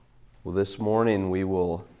Well, this morning we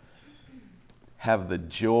will have the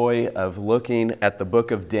joy of looking at the book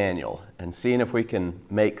of Daniel and seeing if we can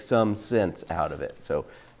make some sense out of it. So,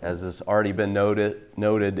 as has already been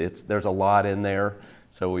noted, there's a lot in there,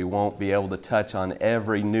 so we won't be able to touch on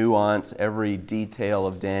every nuance, every detail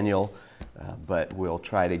of Daniel, but we'll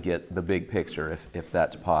try to get the big picture if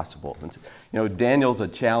that's possible. And, Daniel's a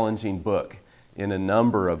challenging book in a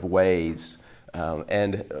number of ways,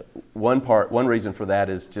 and one reason for that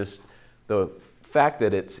is just the fact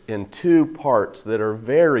that it's in two parts that are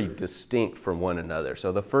very distinct from one another.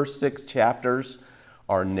 So the first 6 chapters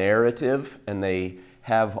are narrative, and they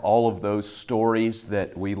have all of those stories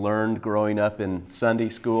that we learned growing up in Sunday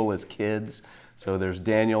school as kids. So there's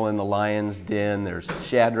Daniel in the lion's den, there's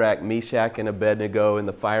Shadrach, Meshach, and Abednego in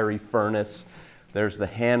the fiery furnace, there's the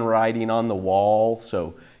handwriting on the wall.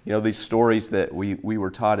 So, these stories that we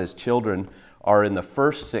were taught as children are in the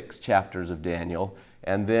first 6 chapters of Daniel.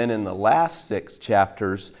 And then in the last 6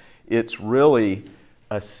 chapters, it's really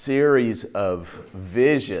a series of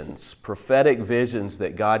visions, prophetic visions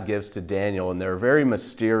that God gives to Daniel. And they're very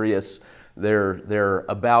mysterious. They're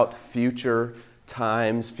about future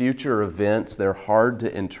times, future events. They're hard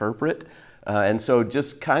to interpret. And so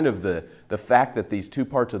just kind of the fact that these two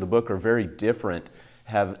parts of the book are very different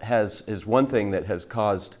is one thing that has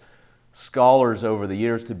caused scholars over the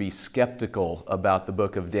years to be skeptical about the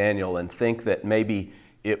book of Daniel and think that maybe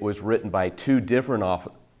it was written by 2 different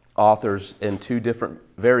authors in 2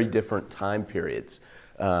 very different time periods.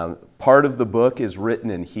 Part of the book is written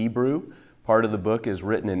in Hebrew. Part of the book is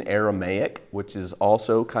written in Aramaic, which is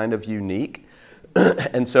also kind of unique.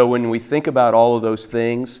 And so when we think about all of those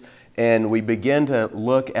things and we begin to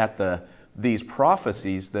look at these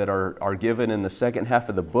prophecies that are given in the second half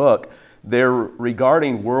of the book, they're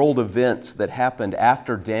regarding world events that happened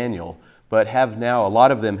after Daniel, but a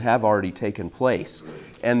lot of them have already taken place.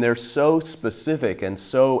 And they're so specific and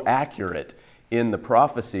so accurate in the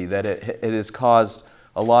prophecy that it has caused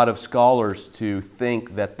a lot of scholars to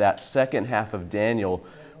think that second half of Daniel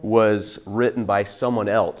was written by someone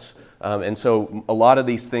else. And so a lot of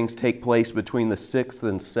these things take place between the 6th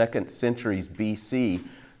and 2nd centuries BC.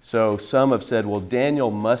 So some have said, well, Daniel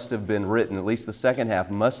must have been written, at least the second half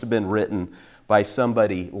must have been written by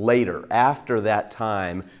somebody later, after that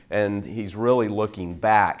time, and he's really looking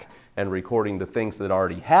back and recording the things that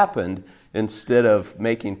already happened instead of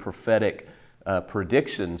making prophetic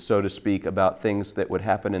predictions, so to speak, about things that would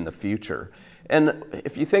happen in the future. And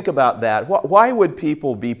if you think about that, why would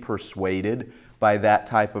people be persuaded by that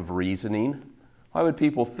type of reasoning? Why would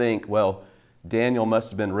people think, well, Daniel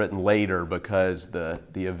must have been written later because the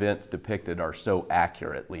events depicted are so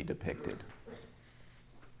accurately depicted?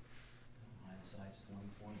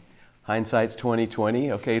 Hindsight's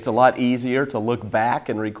 20/20. Okay, it's a lot easier to look back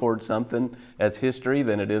and record something as history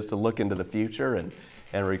than it is to look into the future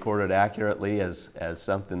and record it accurately as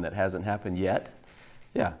something that hasn't happened yet.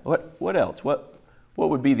 Yeah. What else? What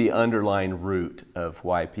would be the underlying root of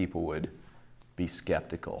why people would be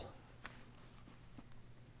skeptical?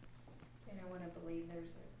 They don't want to believe there's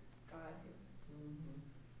a God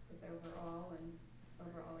who is over all and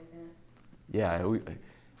over all events. Yeah.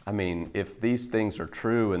 If these things are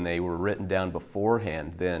true and they were written down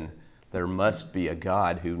beforehand, then there must be a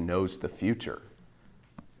God who knows the future.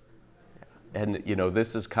 And,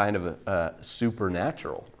 this is kind of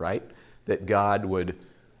supernatural, right? That God would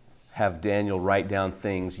have Daniel write down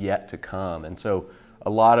things yet to come. And so a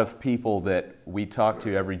lot of people that we talk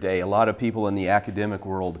to every day, a lot of people in the academic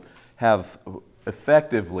world have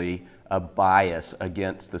effectively a bias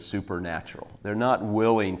against the supernatural. They're not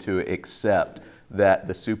willing to accept that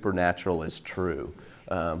the supernatural is true.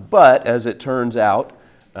 But as it turns out,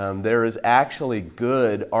 there is actually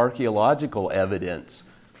good archaeological evidence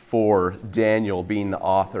for Daniel being the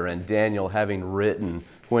author and Daniel having written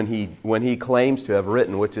when he claims to have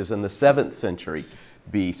written, which is in the 7th century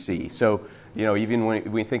BC. So, even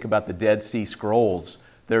when we think about the Dead Sea Scrolls,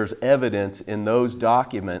 there's evidence in those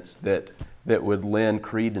documents that would lend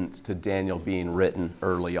credence to Daniel being written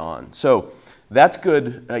early on. So that's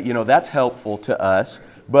good, that's helpful to us,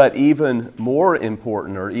 but even more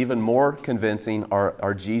important or even more convincing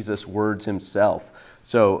are Jesus' words himself.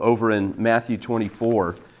 So over in Matthew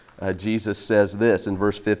 24, Jesus says this in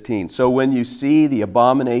verse 15, "So when you see the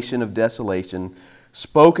abomination of desolation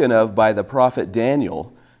spoken of by the prophet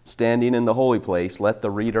Daniel standing in the holy place, let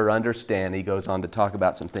the reader understand." He goes on to talk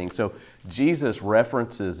about some things. So Jesus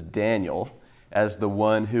references Daniel as the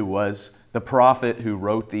one who was the prophet who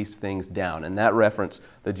wrote these things down. And that reference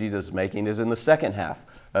that Jesus is making is in the second half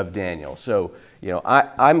of Daniel. So,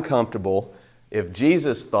 I'm comfortable if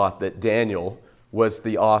Jesus thought that Daniel was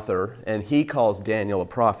the author, and he calls Daniel a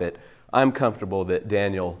prophet, I'm comfortable that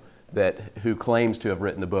Daniel, who claims to have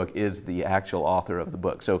written the book, is the actual author of the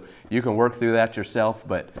book. So you can work through that yourself,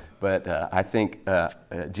 but I think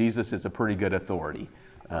Jesus is a pretty good authority.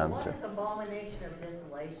 What is abomination of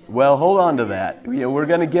desolation? Well, hold on to that. We're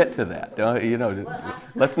going to get to that.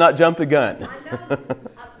 Let's not jump the gun. I know.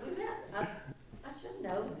 I should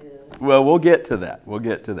know this. Well, we'll get to that. We'll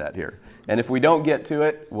get to that here. And if we don't get to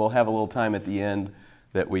it, we'll have a little time at the end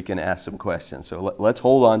that we can ask some questions. So let's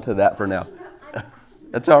hold on to that for now.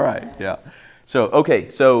 That's all right, yeah.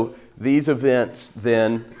 So these events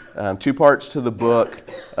then, 2 parts to the book.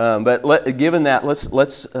 But given that,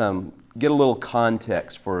 let's get a little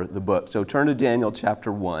context for the book. So turn to Daniel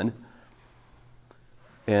chapter 1.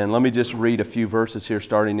 And let me just read a few verses here,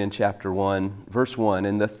 starting in chapter 1. Verse 1,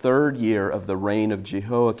 in the 3rd year of the reign of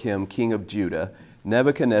Jehoiakim, king of Judah,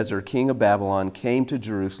 Nebuchadnezzar, king of Babylon, came to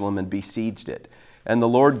Jerusalem and besieged it. And the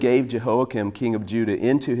Lord gave Jehoiakim, king of Judah,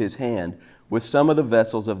 into his hand with some of the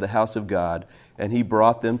vessels of the house of God, and he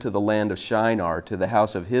brought them to the land of Shinar, to the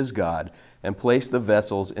house of his God, and placed the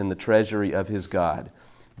vessels in the treasury of his God.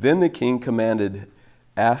 Then the king commanded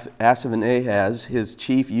Ashpenaz, his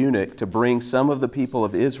chief eunuch, to bring some of the people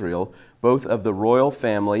of Israel, both of the royal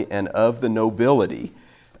family and of the nobility.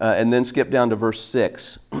 And then skip down to verse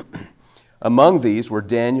 6. Among these were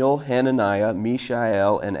Daniel, Hananiah,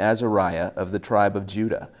 Mishael, and Azariah of the tribe of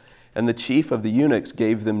Judah. And the chief of the eunuchs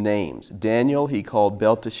gave them names. Daniel he called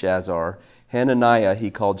Belteshazzar, Hananiah he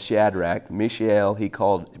called Shadrach, Mishael he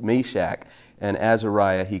called Meshach, and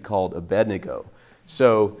Azariah he called Abednego.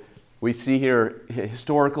 So we see here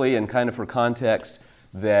historically and kind of for context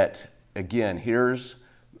that, again, here's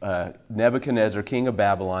Nebuchadnezzar, king of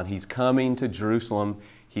Babylon. He's coming to Jerusalem.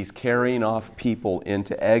 He's carrying off people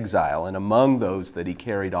into exile, and among those that he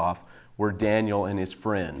carried off were Daniel and his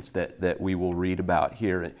friends that we will read about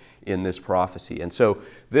here in this prophecy. And so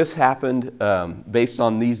this happened based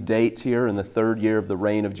on these dates here in the 3rd year of the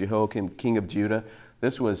reign of Jehoiakim, king of Judah.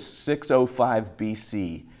 This was 605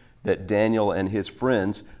 BC that Daniel and his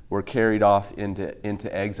friends were carried off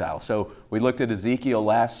into exile. So we looked at Ezekiel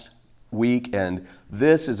last week, and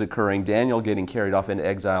this is occurring, Daniel getting carried off into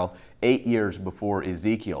exile 8 years before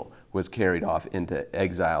Ezekiel was carried off into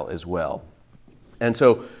exile as well. And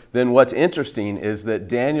so then what's interesting is that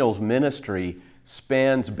Daniel's ministry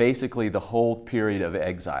spans basically the whole period of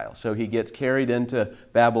exile. So he gets carried into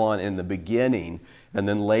Babylon in the beginning, and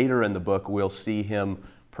then later in the book we'll see him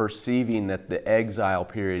perceiving that the exile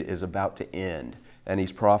period is about to end, and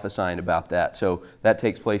he's prophesying about that. So that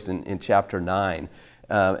takes place in chapter 9.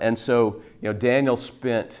 And so, Daniel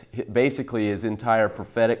spent basically his entire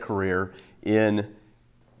prophetic career in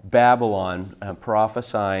Babylon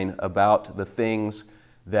prophesying about the things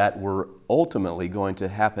that were ultimately going to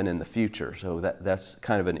happen in the future. So that's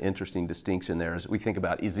kind of an interesting distinction there. As we think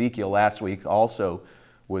about Ezekiel last week also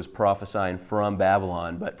was prophesying from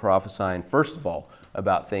Babylon, but prophesying first of all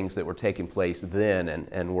about things that were taking place then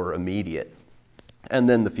and were immediate. And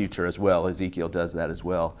then the future as well. Ezekiel does that as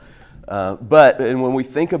well. But when we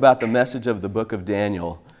think about the message of the book of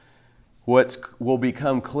Daniel, what will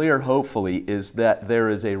become clear, hopefully, is that there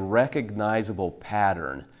is a recognizable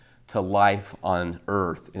pattern to life on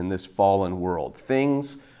earth in this fallen world.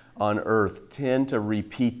 Things on earth tend to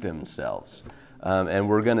repeat themselves. And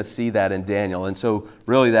we're going to see that in Daniel. And so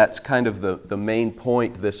really that's kind of the main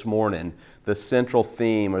point this morning. The central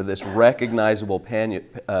theme or this recognizable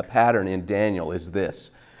pattern in Daniel is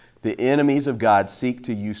this. The enemies of God seek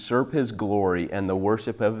to usurp His glory and the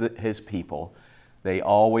worship of His people. They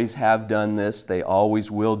always have done this. They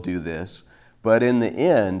always will do this. But in the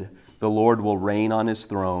end, the Lord will reign on His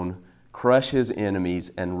throne, crush His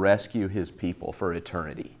enemies, and rescue His people for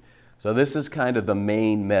eternity. So this is kind of the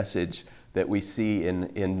main message that we see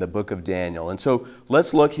in the book of Daniel. And so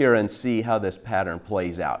let's look here and see how this pattern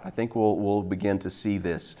plays out. I think we'll begin to see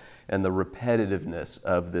this and the repetitiveness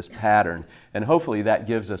of this pattern. And hopefully that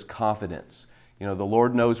gives us confidence. The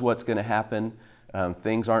Lord knows what's going to happen.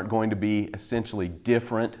 Things aren't going to be essentially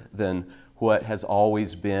different than what has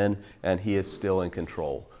always been, and He is still in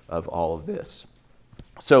control of all of this.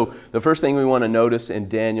 So the first thing we want to notice in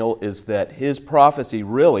Daniel is that his prophecy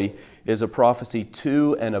really is a prophecy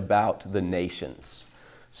to and about the nations.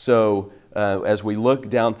 So as we look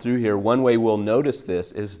down through here, one way we'll notice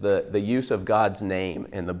this is the use of God's name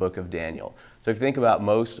in the book of Daniel. So if you think about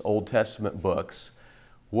most Old Testament books,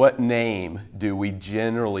 what name do we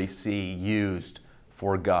generally see used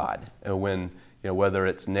for God? And when, whether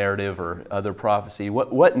it's narrative or other prophecy,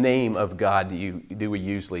 what name of God do we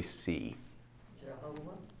usually see?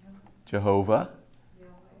 Jehovah,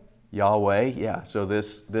 Yahweh, yeah. So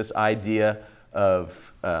this idea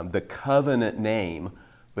of the covenant name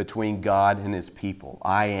between God and his people.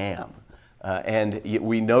 I am. And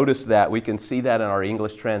we notice that, we can see that in our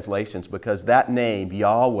English translations, because that name,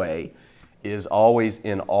 Yahweh, is always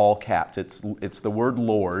in all caps. It's the word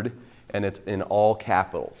Lord, and it's in all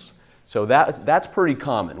capitals. So that's pretty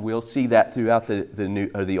common. We'll see that throughout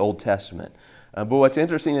the Old Testament. But what's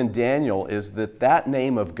interesting in Daniel is that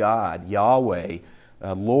name of God, Yahweh,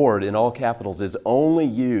 Lord, in all capitals, is only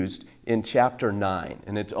used in chapter 9.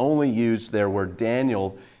 And it's only used there where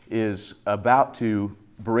Daniel is about to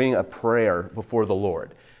bring a prayer before the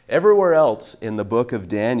Lord. Everywhere else in the book of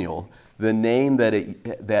Daniel, the name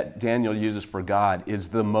that Daniel uses for God is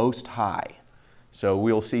the Most High. So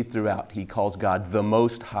we'll see throughout, he calls God the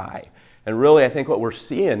Most High. And really, I think what we're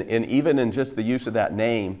seeing, even in just the use of that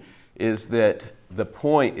name, is that the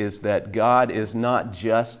point is that God is not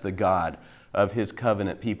just the God of his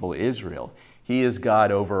covenant people, Israel. He is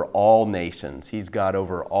God over all nations. He's God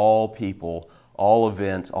over all people, all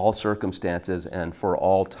events, all circumstances, and for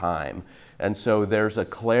all time. And so there's a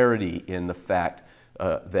clarity in the fact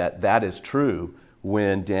that is true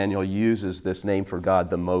when Daniel uses this name for God,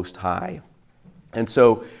 the Most High. And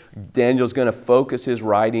so Daniel's going to focus his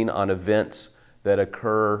writing on events that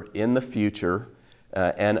occur in the future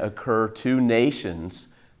and occur to nations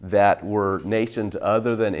that were nations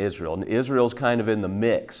other than Israel. And Israel's kind of in the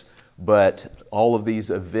mix, but all of these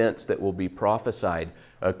events that will be prophesied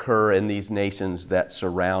occur in these nations that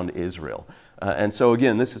surround Israel. And so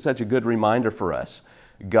again, this is such a good reminder for us.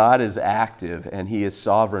 God is active and he is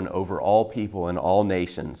sovereign over all people and all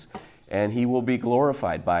nations. And he will be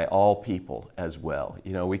glorified by all people as well.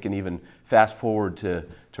 You know, we can even fast forward to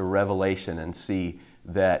Revelation and see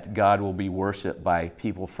that God will be worshiped by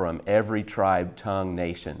people from every tribe, tongue,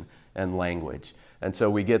 nation, and language. And so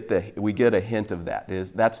we get a hint of that.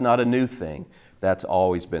 That's not a new thing. That's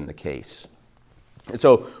always been the case. And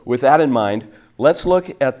so with that in mind, let's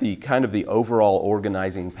look at the kind of the overall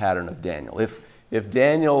organizing pattern of Daniel. If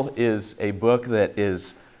Daniel is a book that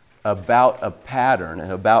is about a pattern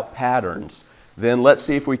and about patterns, then let's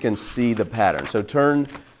see if we can see the pattern. So turn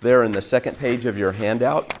there in the second page of your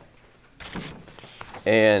handout.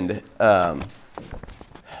 And I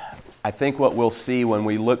think what we'll see when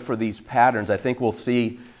we look for these patterns, I think we'll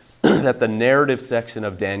see that the narrative section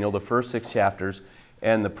of Daniel, the first 6 chapters,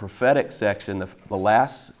 and the prophetic section, the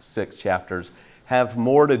last 6 chapters, have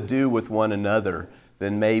more to do with one another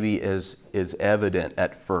than maybe is evident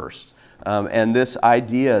at first. And this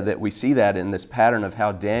idea that we see that in this pattern of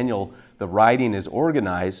how Daniel, the writing is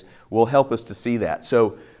organized, will help us to see that.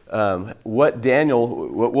 So what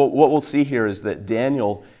we'll see here is that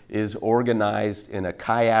Daniel is organized in a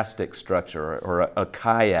chiastic structure or a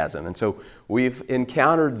chiasm. And so we've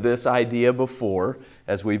encountered this idea before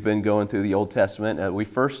as we've been going through the Old Testament. We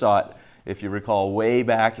first saw it, if you recall, way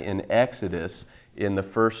back in Exodus, in the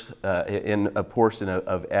first, in a portion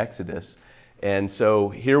of Exodus. And so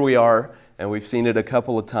here we are, and we've seen it a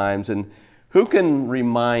couple of times. And who can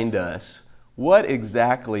remind us what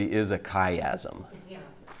exactly is a chiasm? Yeah,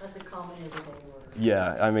 that's a common everyday word.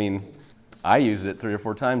 Yeah, I mean, I used it 3 or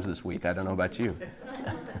 4 times this week. I don't know about you.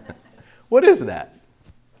 What is that?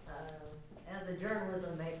 As a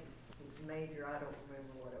journalism major, I don't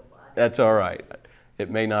remember what it was. That's all right.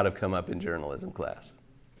 It may not have come up in journalism class.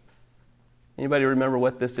 Anybody remember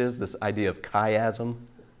what this is, this idea of chiasm?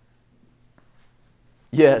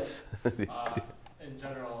 Yes. In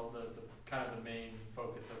general, the kind of the main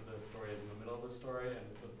focus of the story is in the middle of the story, and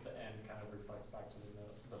the end kind of reflects back to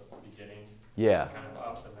the beginning. Yeah. Kind of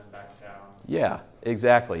up and then back down. Yeah,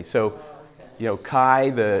 exactly. So, you know,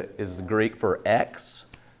 chi is the Greek for X.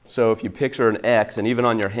 So if you picture an X, and even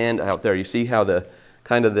on your hand out there, you see how the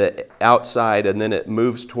kind of the outside, and then it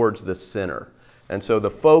moves towards the center. And so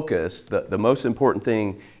the focus, the most important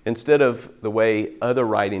thing, instead of the way other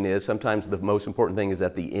writing is, sometimes the most important thing is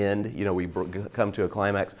at the end. You know, we come to a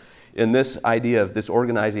climax. In this idea of this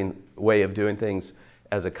organizing way of doing things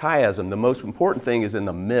as a chiasm, the most important thing is in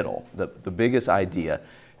the middle, the biggest idea.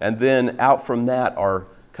 And then out from that are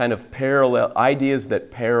kind of parallel ideas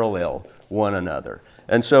that parallel one another.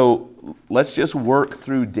 And so let's just work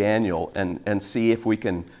through Daniel and see if we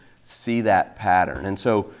can see that pattern. And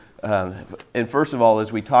so, and first of all,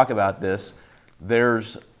 as we talk about this,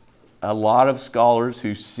 there's a lot of scholars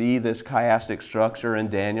who see this chiastic structure in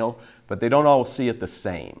Daniel, but they don't all see it the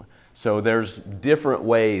same. So there's different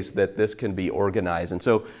ways that this can be organized. And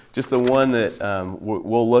so just the one that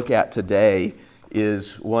we'll look at today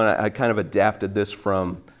is one, I kind of adapted this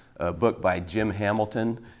from a book by Jim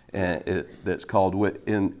Hamilton that's called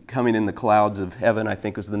Coming in the Clouds of Heaven, I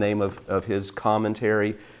think was the name of his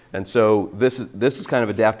commentary. And so this is kind of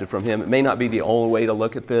adapted from him. It may not be the only way to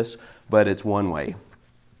look at this, but it's one way.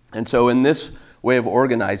 And so in this way of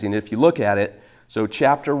organizing, if you look at it, so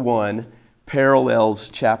chapter 1 parallels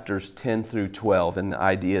chapters 10 through 12 and the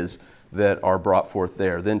ideas that are brought forth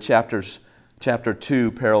there. Then chapter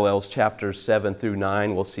 2 parallels chapters 7 through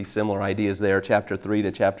 9. We'll see similar ideas there, chapter 3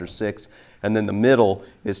 to chapter 6. And then the middle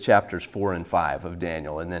is chapters 4 and 5 of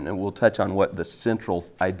Daniel. And then we'll touch on what the central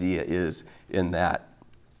idea is in that.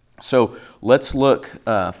 So let's look,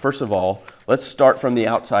 first of all, let's start from the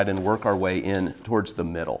outside and work our way in towards the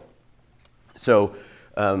middle. So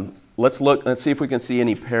let's see if we can see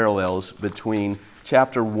any parallels between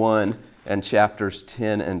chapter 1 and chapters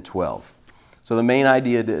 10 and 12. So the main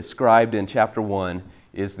idea described in chapter 1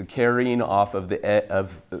 is the carrying off of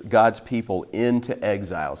God's people into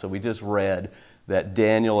exile. So we just read that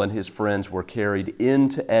Daniel and his friends were carried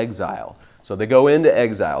into exile. So they go into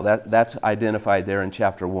exile. That's identified there in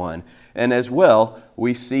chapter 1. And as well,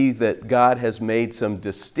 we see that God has made some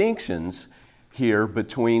distinctions here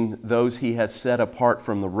between those he has set apart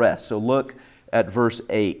from the rest. So look at verse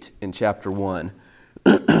 8 in chapter 1.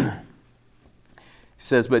 It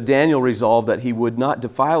says, "But Daniel resolved that he would not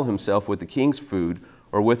defile himself with the king's food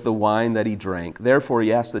or with the wine that he drank. Therefore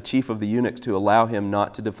he asked the chief of the eunuchs to allow him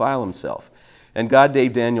not to defile himself. And God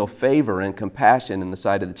gave Daniel favor and compassion in the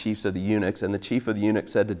sight of the chiefs of the eunuchs. And the chief of the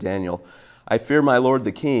eunuchs said to Daniel, I fear my lord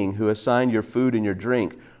the king, who assigned your food and your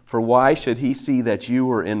drink. For why should he see that you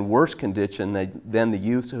are in worse condition than the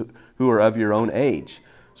youths who are of your own age?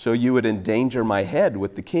 So you would endanger my head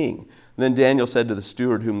with the king." Then Daniel said to the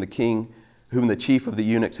steward whom the chief of the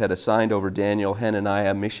eunuchs had assigned over Daniel,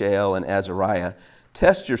 Hananiah, Mishael, and Azariah,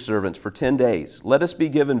 "Test your servants for 10 days. Let us be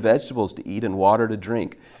given vegetables to eat and water to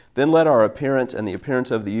drink. Then let our appearance and the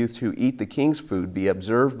appearance of the youths who eat the king's food be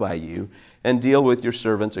observed by you, and deal with your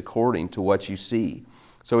servants according to what you see."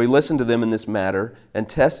 So he listened to them in this matter and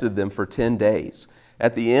tested them for 10 days.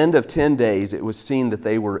 At the end of 10 days, it was seen that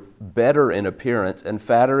they were better in appearance and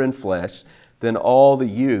fatter in flesh than all the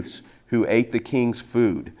youths who ate the king's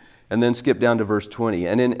food. And then skip down to verse 20.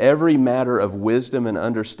 "And in every matter of wisdom and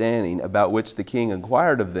understanding about which the king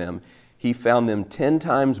inquired of them, he found them 10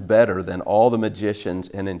 times better than all the magicians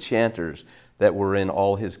and enchanters that were in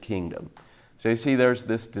all his kingdom." So you see there's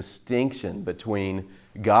this distinction between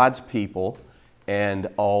God's people and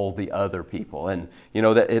all the other people. And you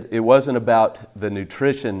know that it wasn't about the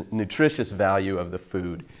nutritious value of the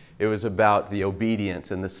food. It was about the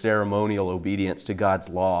obedience and the ceremonial obedience to God's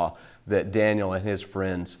law that Daniel and his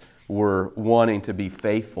friends were wanting to be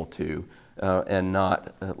faithful to and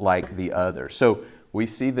not like the others. So we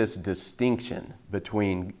see this distinction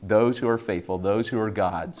between those who are faithful, those who are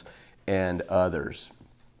God's, and others.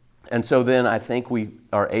 And so then I think we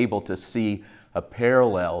are able to see a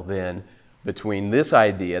parallel then between this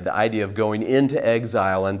idea, the idea of going into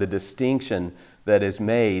exile, and the distinction that is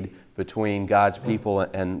made between God's people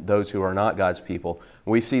and those who are not God's people.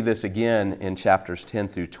 We see this again in chapters 10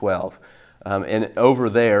 through 12. And over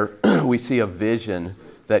there, we see a vision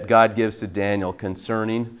that God gives to Daniel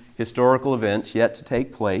concerning historical events yet to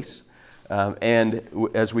take place. And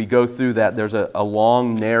as we go through that, there's a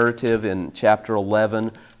long narrative in chapter 11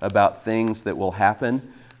 about things that will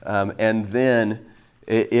happen. And then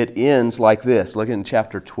it ends like this. Look in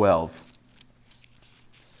chapter 12.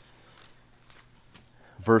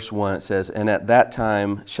 Verse 1, it says, "And at that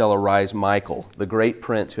time shall arise Michael, the great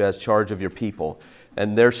prince who has charge of your people.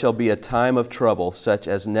 And there shall be a time of trouble, such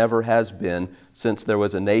as never has been since there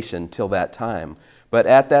was a nation till that time. But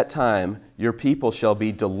at that time your people shall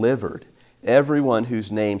be delivered, everyone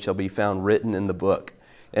whose name shall be found written in the book.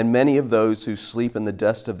 And many of those who sleep in the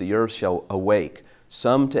dust of the earth shall awake,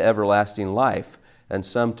 some to everlasting life, and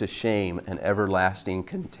some to shame and everlasting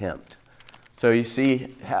contempt." So you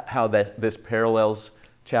see how this parallels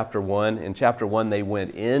chapter 1. In chapter 1, they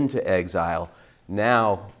went into exile.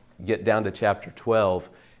 Now, get down to chapter 12,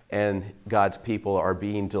 and God's people are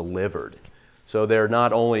being delivered. So they're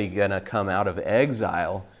not only going to come out of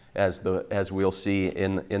exile, as we'll see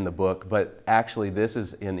in the book, but actually this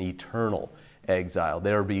is an eternal exile.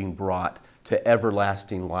 They're being brought to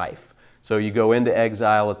everlasting life. So you go into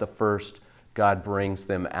exile at the first, God brings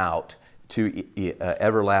them out to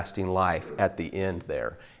everlasting life at the end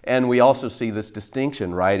there. And we also see this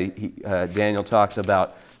distinction, right? Daniel talks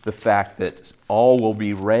about the fact that all will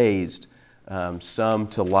be raised, some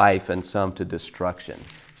to life and some to destruction.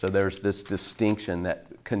 So there's this distinction that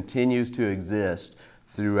continues to exist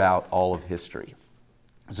throughout all of history.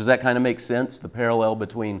 Does that kind of make sense, the parallel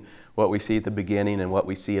between what we see at the beginning and what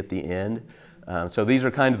we see at the end? So these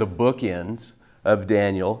are kind of the bookends of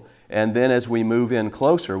Daniel. And then as we move in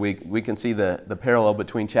closer, we can see the parallel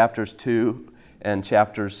between chapters 2 and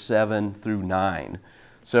chapters 7 through 9.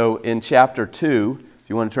 So in chapter 2, if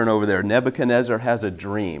you want to turn over there, Nebuchadnezzar has a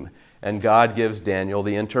dream, and God gives Daniel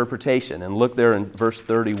the interpretation. And look there in verse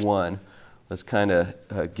 31. Let's kind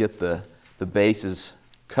of get the bases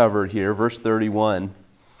covered here. Verse 31,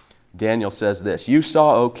 Daniel says this, "You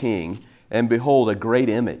saw, O king, and behold, a great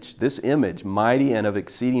image. This image, mighty and of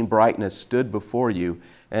exceeding brightness, stood before you,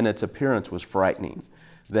 and its appearance was frightening.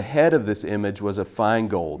 The head of this image was of fine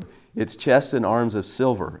gold, its chest and arms of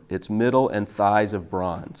silver, its middle and thighs of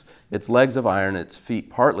bronze, its legs of iron, its feet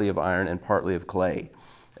partly of iron and partly of clay.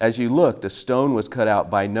 As you looked, a stone was cut out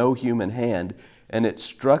by no human hand, and it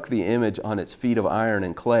struck the image on its feet of iron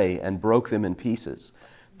and clay and broke them in pieces.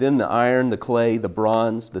 Then the iron, the clay, the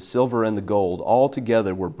bronze, the silver, and the gold all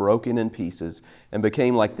together were broken in pieces and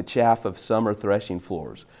became like the chaff of summer threshing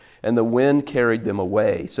floors. And the wind carried them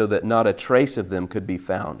away so that not a trace of them could be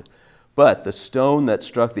found. But the stone that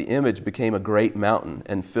struck the image became a great mountain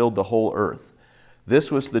and filled the whole earth.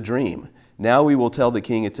 This was the dream. Now we will tell the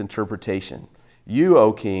king its interpretation. You,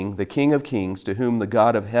 O king, the king of kings, to whom the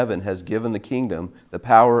God of heaven has given the kingdom, the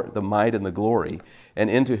power, the might, and the glory, and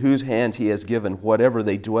into whose hand he has given whatever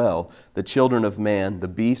they dwell, the children of man, the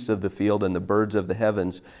beasts of the field, and the birds of the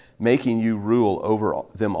heavens, making you rule over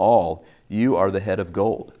them all, you are the head of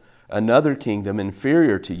gold. Another kingdom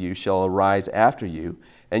inferior to you shall arise after you,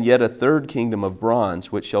 and yet a third kingdom of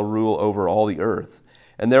bronze, which shall rule over all the earth.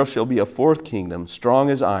 And there shall be a fourth kingdom, strong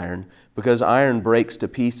as iron, because iron breaks to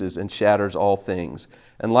pieces and shatters all things.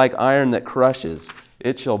 And like iron that crushes,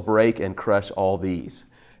 it shall break and crush all these.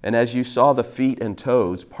 And as you saw the feet and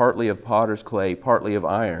toes, partly of potter's clay, partly of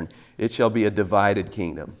iron, it shall be a divided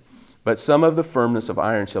kingdom. But some of the firmness of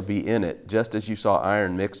iron shall be in it, just as you saw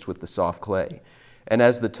iron mixed with the soft clay. And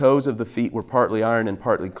as the toes of the feet were partly iron and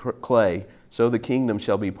partly clay, so the kingdom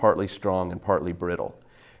shall be partly strong and partly brittle.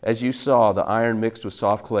 As you saw the iron mixed with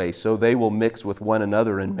soft clay, so they will mix with one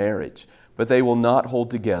another in marriage, but they will not hold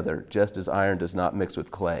together, just as iron does not mix with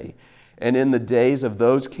clay. And in the days of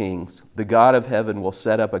those kings, the God of heaven will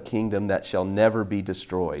set up a kingdom that shall never be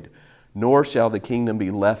destroyed, nor shall the kingdom be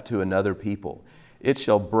left to another people. It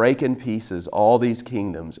shall break in pieces all these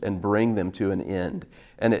kingdoms and bring them to an end,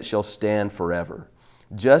 and it shall stand forever.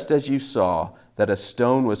 Just as you saw that a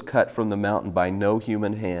stone was cut from the mountain by no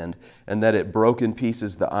human hand, and that it broke in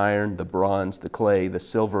pieces the iron, the bronze, the clay, the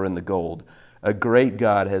silver, and the gold, a great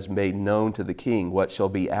God has made known to the king what shall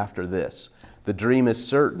be after this. The dream is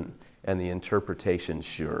certain, and the interpretation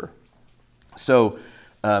sure. So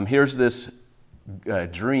here's this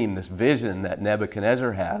dream, this vision that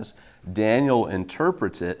Nebuchadnezzar has. Daniel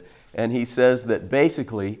interprets it, and he says that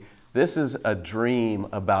basically this is a dream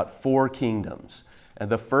about 4 kingdoms. And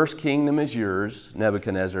the first kingdom is yours,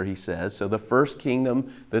 Nebuchadnezzar, he says. So the first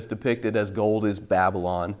kingdom that's depicted as gold is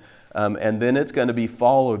Babylon. And then it's going to be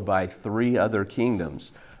followed by 3 other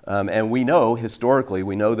kingdoms. And we know, historically,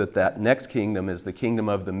 we know that next kingdom is the kingdom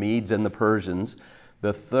of the Medes and the Persians.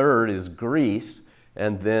 The third is Greece.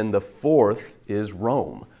 And then the fourth is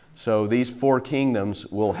Rome. So these 4 kingdoms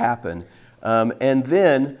will happen. And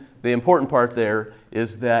then the important part there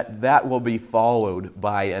is that will be followed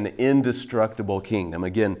by an indestructible kingdom.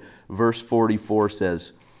 Again, verse 44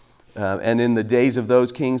 says, and in the days of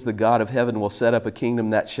those kings, the God of heaven will set up a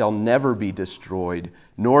kingdom that shall never be destroyed,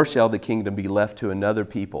 nor shall the kingdom be left to another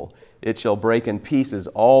people. It shall break in pieces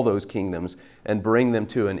all those kingdoms and bring them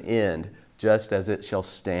to an end, just as it shall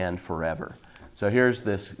stand forever. So here's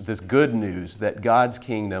this good news that God's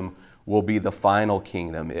kingdom will be the final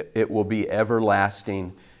kingdom. It will be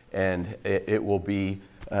everlasting, and it will be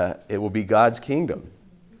God's kingdom.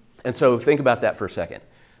 And so think about that for a second.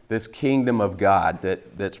 This kingdom of God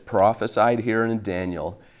that's prophesied here in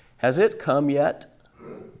Daniel, has it come yet?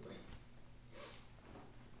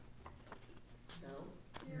 No.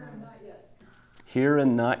 Here and not yet. Here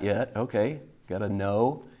and not yet. Okay, got a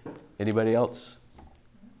no. Anybody else?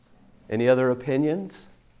 Any other opinions?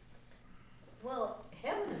 Well,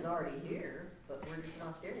 heaven is already here, but we're just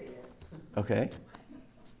not there yet. Okay.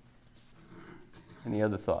 Any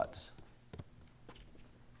other thoughts?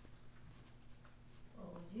 Well,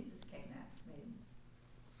 when Jesus came out, maybe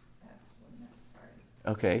that's when that started.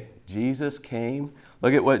 Okay, Jesus came.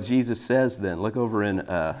 Look at what Jesus says then. Look over in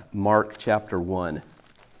Mark chapter 1.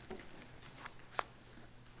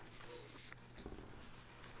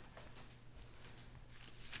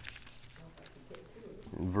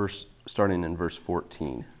 Starting in verse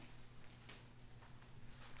 14.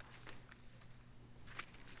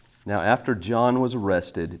 Now, after John was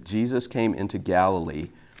arrested, Jesus came into Galilee,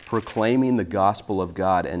 proclaiming the gospel of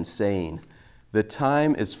God and saying, The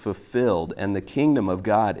time is fulfilled and the kingdom of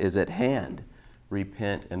God is at hand.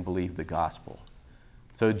 Repent and believe the gospel.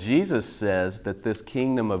 So Jesus says that this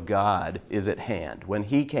kingdom of God is at hand. When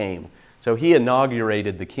he came, so he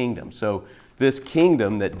inaugurated the kingdom. So this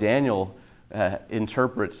kingdom that Daniel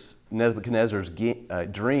interprets Nebuchadnezzar's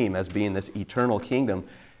dream as being this eternal kingdom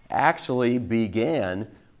actually began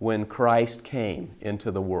when Christ came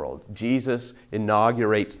into the world. Jesus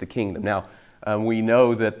inaugurates the kingdom. Now, we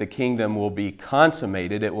know that the kingdom will be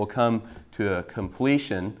consummated. It will come to a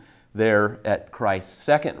completion there at Christ's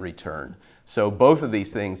second return. So both of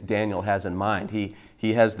these things Daniel has in mind.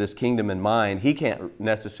 He has this kingdom in mind. He can't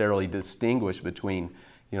necessarily distinguish between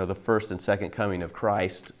the first and second coming of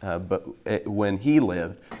Christ but when he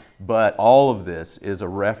lived. But all of this is a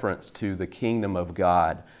reference to the kingdom of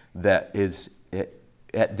God that is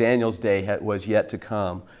at Daniel's day was yet to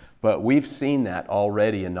come. But we've seen that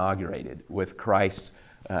already inaugurated with Christ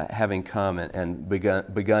having come and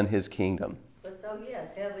begun his kingdom. But so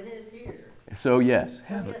yes, heaven is here. So yes, So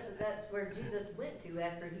heaven. yes, that's where Jesus went to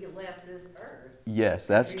after he left this earth. Yes,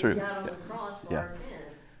 that's After true. He got on the cross for Yeah. our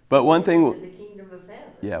sins. But one To thing, the kingdom of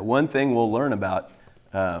heaven. one thing we'll learn about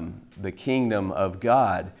the kingdom of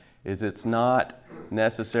God is it's not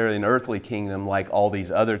necessarily an earthly kingdom like all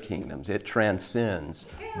these other kingdoms. It transcends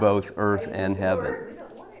both earth and heaven. We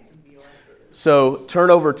don't want it to be like this. So turn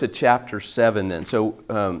over to chapter 7 then.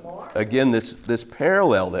 So again, this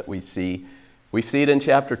parallel that we see it in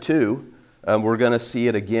chapter 2. We're going to see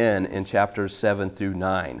it again in chapters 7 through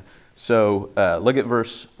 9. So look at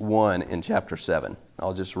verse 1 in chapter 7.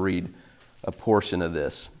 I'll just read a portion of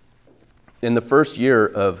this. In the first year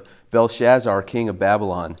of Belshazzar, king of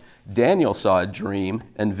Babylon, Daniel saw a dream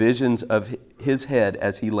and visions of his head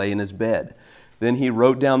as he lay in his bed. Then he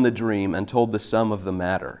wrote down the dream and told the sum of the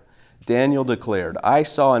matter. Daniel declared, I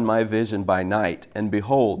saw in my vision by night, and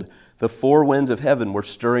behold, the four winds of heaven were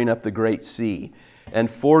stirring up the great sea, and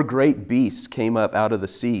four great beasts came up out of the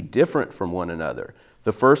sea, different from one another.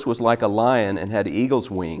 The first was like a lion and had eagle's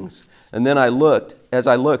wings. And then as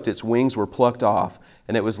I looked, its wings were plucked off,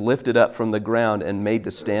 and it was lifted up from the ground and made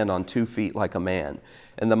to stand on 2 feet like a man.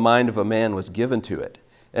 And the mind of a man was given to it.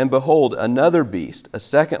 And behold, another beast, a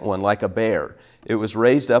second one like a bear. It was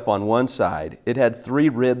raised up on one side. It had 3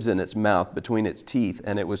 ribs in its mouth between its teeth,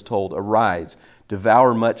 and it was told, Arise,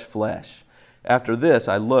 devour much flesh. After this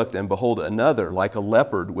I looked, and behold, another like a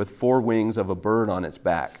leopard with 4 wings of a bird on its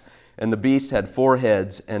back. And the beast had 4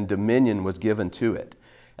 heads, and dominion was given to it.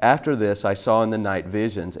 After this I saw in the night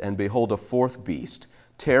visions, and behold, a 4th beast,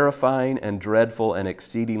 terrifying and dreadful and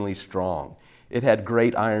exceedingly strong. It had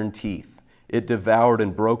great iron teeth. It devoured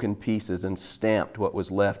and broke in pieces and stamped what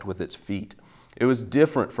was left with its feet. It was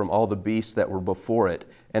different from all the beasts that were before it,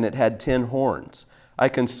 and it had 10 horns. I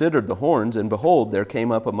considered the horns, and behold, there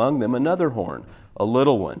came up among them another horn, a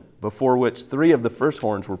little one, before which 3 of the first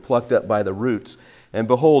horns were plucked up by the roots. And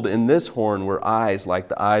behold, in this horn were eyes like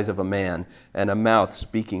the eyes of a man, and a mouth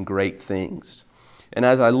speaking great things. And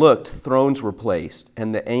as I looked, thrones were placed,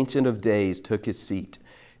 and the Ancient of Days took his seat.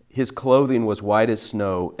 His clothing was white as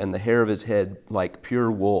snow, and the hair of his head like pure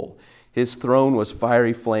wool. His throne was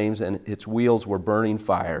fiery flames, and its wheels were burning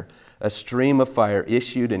fire. A stream of fire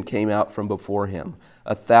issued and came out from before him.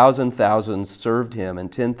 1,000 thousands served him,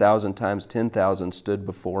 and 10,000 times 10,000 stood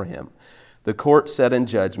before him. The court sat in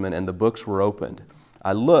judgment, and the books were opened.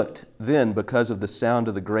 I looked then because of the sound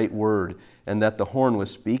of the great word, and that the horn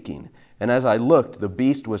was speaking. And as I looked, the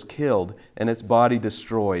beast was killed, and its body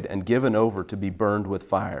destroyed, and given over to be burned with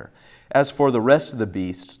fire. As for the rest of the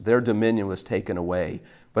beasts, their dominion was taken away,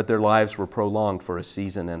 but their lives were prolonged for a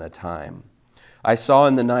season and a time. I saw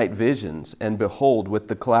in the night visions, and behold, with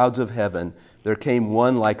the clouds of heaven, there came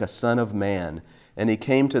one like a son of man, and he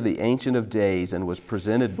came to the Ancient of Days and was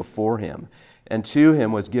presented before him. And to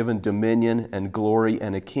him was given dominion and glory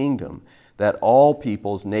and a kingdom, that all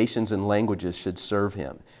peoples, nations, and languages should serve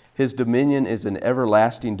him. His dominion is an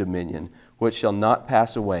everlasting dominion, which shall not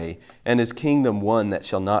pass away, and his kingdom one that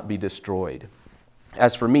shall not be destroyed.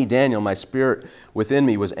 As for me, Daniel, my spirit within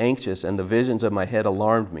me was anxious, and the visions of my head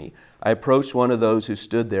alarmed me. I approached one of those who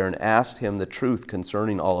stood there and asked him the truth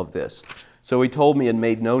concerning all of this. So he told me and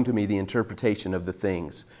made known to me the interpretation of the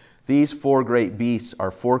things. These 4 great beasts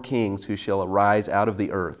are 4 kings who shall arise out of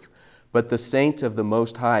the earth. But the saints of the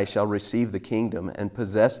Most High shall receive the kingdom and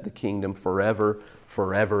possess the kingdom forever,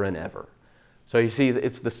 forever and ever. So you see,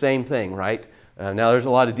 it's the same thing, right? Now there's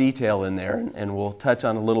a lot of detail in there, and we'll touch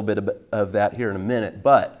on a little bit of that here in a minute.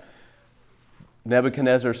 But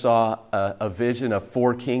Nebuchadnezzar saw a vision of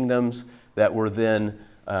 4 kingdoms that were then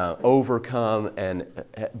overcome and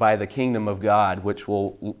by the kingdom of God, which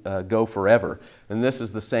will go forever. And this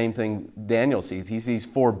is the same thing Daniel sees. He sees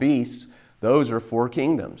 4 beasts. Those are 4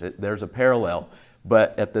 kingdoms. There's a parallel.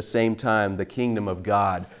 But at the same time, the kingdom of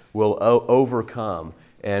God will overcome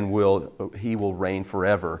and he will reign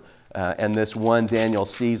forever. And this one Daniel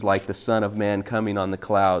sees like the Son of Man coming on the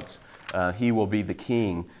clouds. He will be the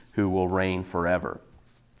king who will reign forever.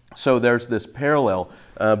 So there's this parallel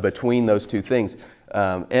between those two things.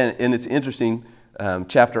 And it's interesting,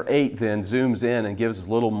 chapter 8 then zooms in and gives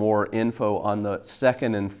a little more info on the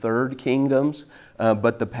 2nd and 3rd kingdoms,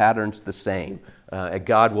 but the pattern's the same.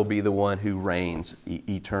 God will be the one who reigns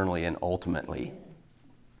eternally and ultimately.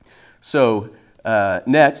 So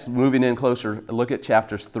next, moving in closer, look at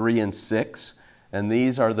chapters 3 and 6. And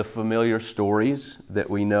these are the familiar stories that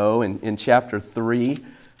we know. In chapter 3,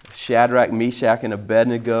 Shadrach, Meshach, and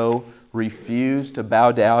Abednego refused to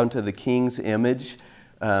bow down to the king's image,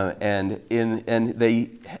 and they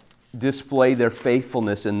display their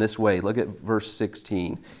faithfulness in this way. Look at verse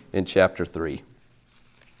 16 in chapter 3.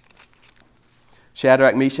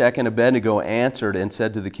 Shadrach, Meshach, and Abednego answered and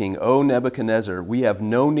said to the king, O Nebuchadnezzar, we have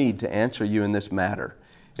no need to answer you in this matter.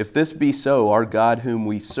 If this be so, our God whom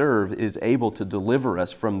we serve is able to deliver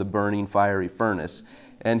us from the burning fiery furnace,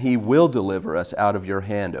 and he will deliver us out of your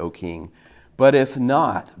hand, O king. But if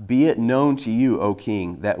not, be it known to you, O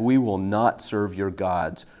king, that we will not serve your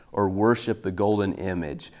gods or worship the golden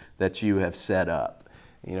image that you have set up.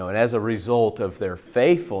 And as a result of their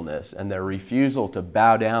faithfulness and their refusal to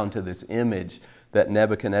bow down to this image that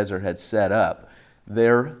Nebuchadnezzar had set up,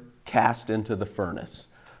 they're cast into the furnace.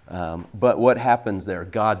 But what happens there?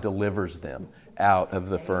 God delivers them out of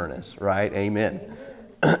the furnace, right? Amen.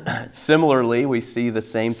 Similarly, we see the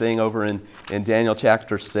same thing over in Daniel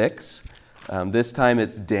chapter 6. This time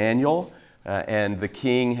it's Daniel, and the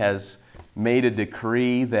king has made a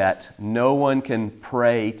decree that no one can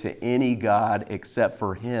pray to any god except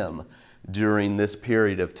for him during this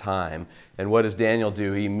period of time. And what does Daniel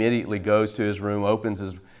do? He immediately goes to his room,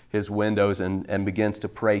 opens his windows, and begins to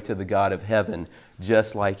pray to the God of heaven,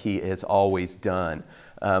 just like he has always done.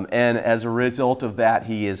 And as a result of that,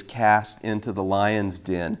 he is cast into the lion's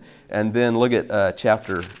den. And then look at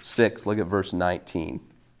chapter 6, look at verse 19.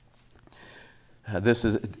 This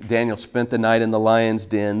is Daniel spent the night in the lion's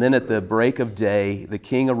den. Then at the break of day, the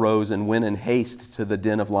king arose and went in haste to the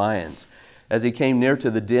den of lions. As he came near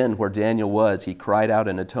to the den where Daniel was, he cried out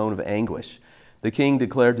in a tone of anguish. The king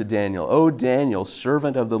declared to Daniel, O Daniel,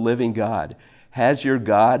 servant of the living God, has your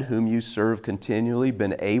God, whom you serve continually,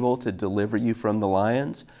 been able to deliver you from the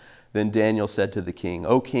lions? Then Daniel said to the king,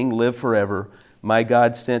 O king, live forever. My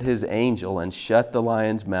God sent his angel and shut the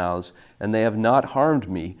lions' mouths, and they have not harmed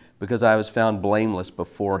me, because I was found blameless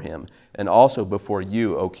before him. And also before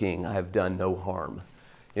you, O king, I have done no harm.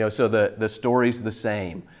 So the story's the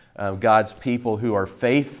same. God's people who are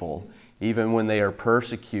faithful, even when they are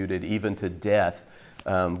persecuted, even to death,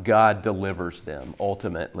 God delivers them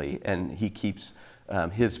ultimately, and he keeps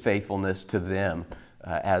his faithfulness to them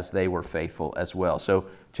as they were faithful as well. So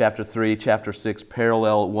chapter 3, chapter 6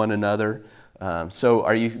 parallel one another. So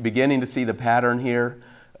are you beginning to see the pattern here?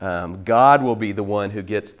 God will be the one who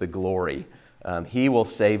gets the glory. He will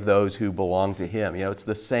save those who belong to him. It's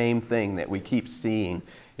the same thing that we keep seeing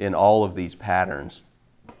in all of these patterns.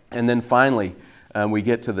 And then finally, we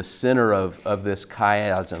get to the center of this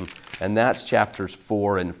chiasm, and that's chapters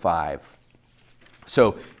 4 and 5.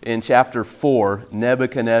 So in chapter 4,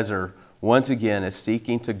 Nebuchadnezzar once again is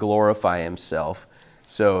seeking to glorify himself.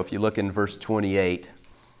 So if you look in verse 28,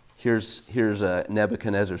 here's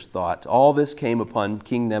Nebuchadnezzar's thoughts. All this came upon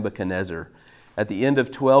King Nebuchadnezzar. At the end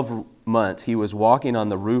of 12 months, he was walking on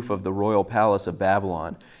the roof of the royal palace of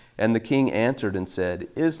Babylon. And the king answered and said,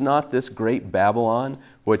 Is not this great Babylon,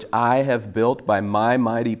 which I have built by my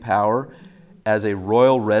mighty power, as a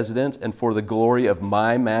royal residence and for the glory of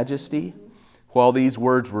my majesty? While these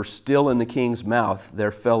words were still in the king's mouth,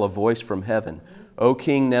 there fell a voice from heaven. O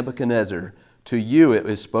King Nebuchadnezzar, to you it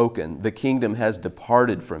is spoken, the kingdom has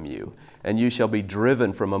departed from you, and you shall be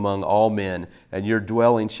driven from among all men, and your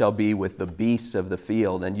dwelling shall be with the beasts of the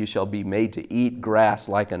field, and you shall be made to eat grass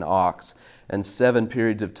like an ox, and 7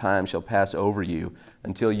 periods of time shall pass over you,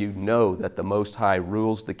 until you know that the Most High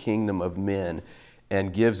rules the kingdom of men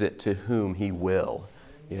and gives it to whom he will.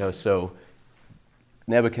 So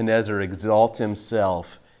Nebuchadnezzar exalts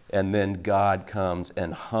himself, and then God comes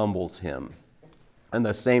and humbles him. And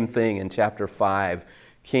the same thing in chapter 5,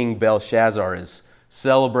 King Belshazzar is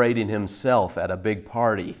celebrating himself at a big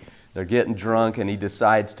party. They're getting drunk, and he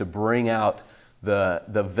decides to bring out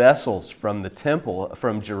the vessels from the temple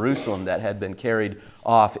from Jerusalem that had been carried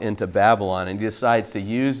off into Babylon. And he decides to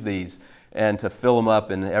use these and to fill them up,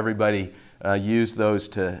 and everybody used those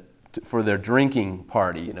for their drinking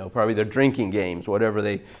party, probably their drinking games, whatever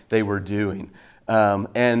they were doing.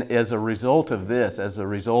 And as a result of this, as a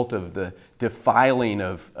result of the defiling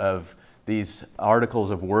of these articles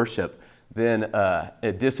of worship, then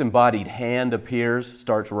a disembodied hand appears,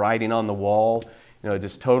 starts writing on the wall. It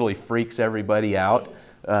just totally freaks everybody out.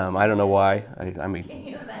 I don't know why. I mean, Can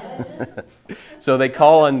you imagine? so they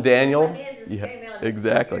call on Daniel. My hand just Yeah, came out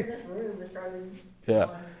exactly. in this room and started Yeah. drawing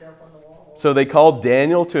stuff on the wall. So they called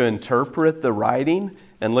Daniel to interpret the writing.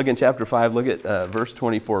 And look in chapter 5, look at verse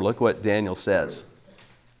 24. Look what Daniel says.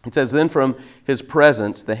 It says, "Then from his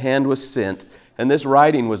presence the hand was sent, and this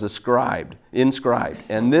writing was inscribed.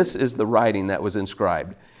 And this is the writing that was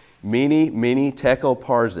inscribed. Mene, tekel,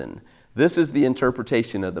 parsin. This is the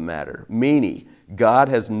interpretation of the matter. Mene, God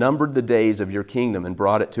has numbered the days of your kingdom and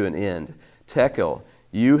brought it to an end. Tekel,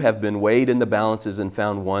 you have been weighed in the balances and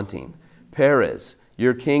found wanting. Peres,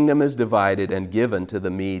 your kingdom is divided and given to the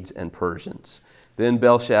Medes and Persians." Then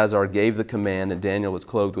Belshazzar gave the command, and Daniel was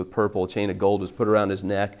clothed with purple. A chain of gold was put around his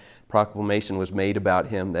neck. Proclamation was made about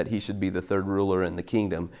him that he should be the third ruler in the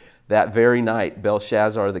kingdom. That very night,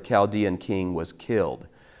 Belshazzar, the Chaldean king, was killed.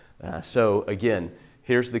 So again,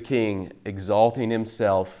 here's the king exalting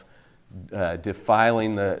himself,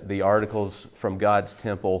 defiling the articles from God's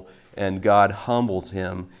temple, and God humbles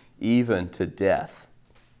him even to death.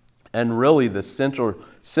 And really the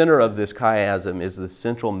center of this chiasm is the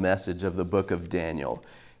central message of the book of Daniel.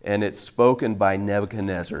 And it's spoken by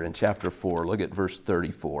Nebuchadnezzar in chapter 4. Look at verse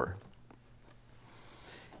 34.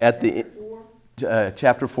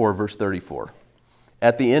 Chapter 4, verse 34.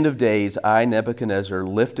 "At the end of days, I, Nebuchadnezzar,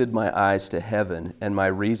 lifted my eyes to heaven, and my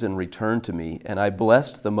reason returned to me, and I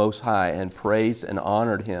blessed the Most High, and praised and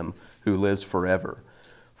honored him who lives forever.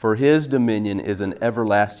 For his dominion is an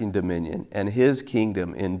everlasting dominion, and his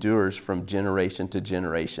kingdom endures from generation to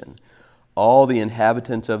generation. All the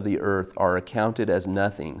inhabitants of the earth are accounted as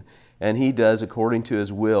nothing, and he does according to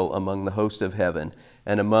his will among the host of heaven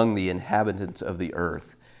and among the inhabitants of the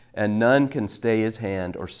earth. And none can stay his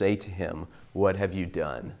hand or say to him, 'What have you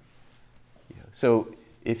done?'" So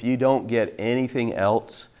if you don't get anything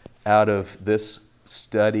else out of this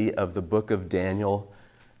study of the book of Daniel,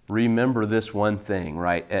 remember this one thing,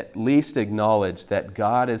 right? At least acknowledge that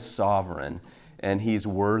God is sovereign and he's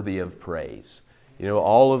worthy of praise.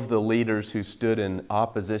 All of the leaders who stood in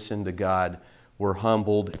opposition to God were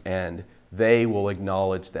humbled, and they will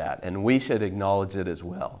acknowledge that. And we should acknowledge it as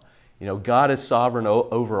well. God is sovereign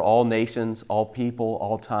over all nations, all people,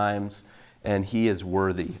 all times, and he is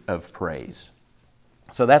worthy of praise.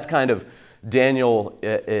 So that's kind of Daniel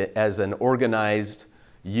as an organized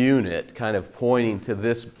unit, kind of pointing to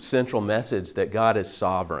this central message that God is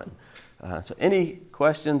sovereign. So any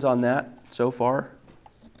questions on that so far?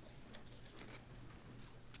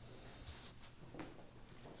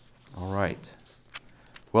 All right.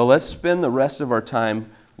 Well, let's spend the rest of our time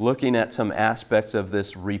looking at some aspects of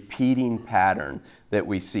this repeating pattern that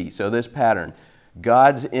we see. So this pattern,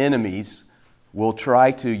 God's enemies will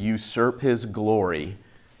try to usurp his glory,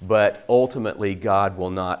 but ultimately God will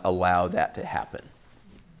not allow that to happen.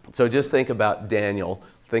 So just think about Daniel.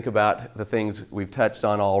 Think about the things we've touched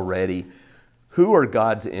on already. Who are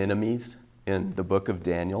God's enemies in the book of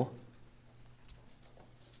Daniel?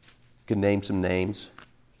 You can name some names.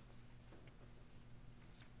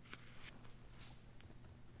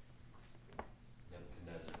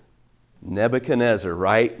 Nebuchadnezzar,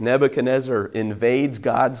 right? Nebuchadnezzar invades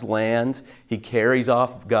God's lands. He carries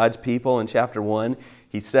off God's people in chapter 1.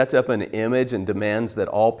 He sets up an image and demands that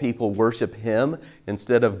all people worship him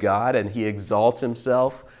instead of God, and he exalts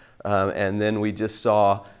himself. And then we just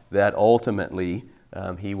saw that ultimately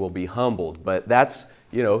he will be humbled. But that's,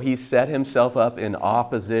 he set himself up in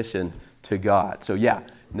opposition to God. So yeah,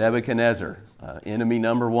 Nebuchadnezzar, enemy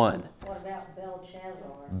number one. What about Belshazzar?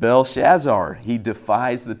 Belshazzar, he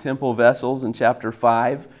defies the temple vessels in chapter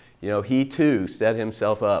 5. He too set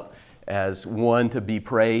himself up as one to be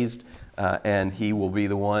praised, and he will be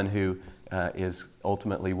the one who is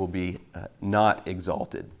ultimately will be not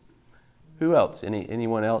exalted. Who else?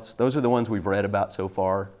 Anyone else? Those are the ones we've read about so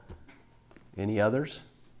far. Any others?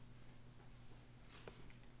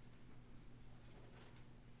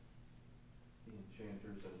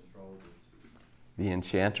 The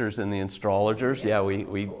enchanters and the astrologers. Yeah,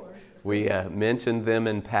 we mentioned them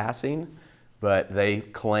in passing, but they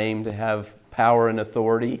claim to have power and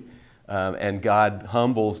authority, and God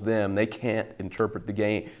humbles them. They can't interpret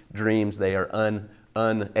the dreams. They are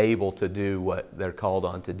unable to do what they're called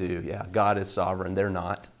on to do. Yeah, God is sovereign. They're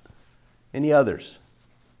not. Any others?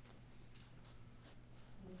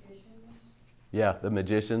 Magicians. Yeah, the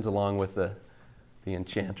magicians along with the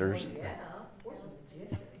enchanters. Well, yeah, of course, a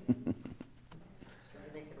magician.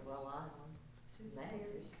 They could rely on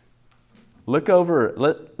magic. Look over,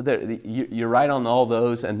 you're right on all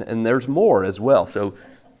those, and there's more as well. So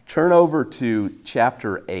turn over to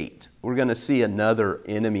chapter 8. We're going to see another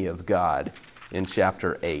enemy of God in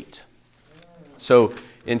chapter 8. So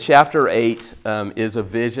in chapter 8 is a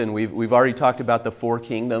vision. We've already talked about the 4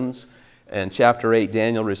 kingdoms. And chapter 8,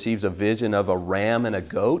 Daniel receives a vision of a ram and a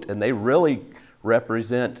goat, and they really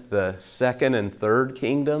represent the second and third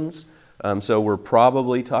kingdoms. So we're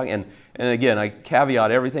probably talking, and again, I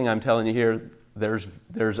caveat everything I'm telling you here. There's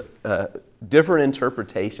different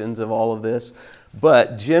interpretations of all of this,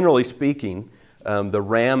 but generally speaking, the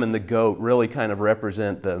ram and the goat really kind of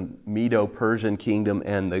represent the Medo-Persian kingdom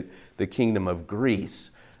and the kingdom of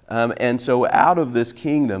Greece. And so out of this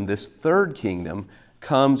kingdom, this third kingdom,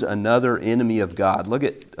 comes another enemy of God. Look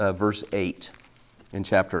at verse 8 in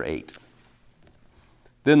chapter 8.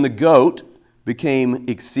 Then the goat became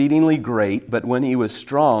exceedingly great, but when he was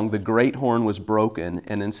strong, the great horn was broken,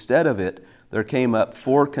 and instead of it, there came up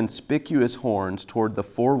 4 conspicuous horns toward the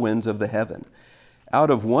 4 winds of the heaven. Out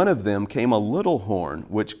of one of them came a little horn,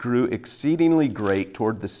 which grew exceedingly great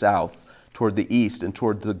toward the south, toward the east, and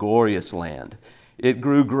toward the glorious land. It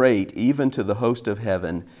grew great even to the host of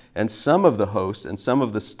heaven, and some of the host and some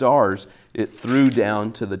of the stars it threw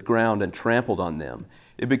down to the ground and trampled on them.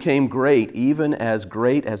 It became great, even as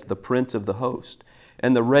great as the prince of the host.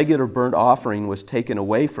 And the regular burnt offering was taken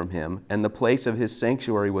away from him, and the place of his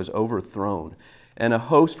sanctuary was overthrown. And a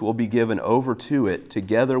host will be given over to it,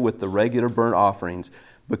 together with the regular burnt offerings,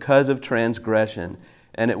 because of transgression.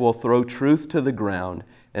 And it will throw truth to the ground,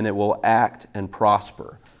 and it will act and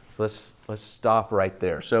prosper. Let's stop right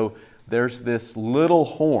there. So there's this little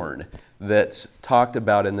horn that's talked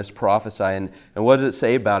about in this prophecy. And what does it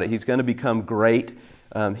say about it? He's going to become great.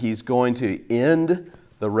 He's going to end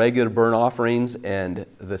the regular burnt offerings, and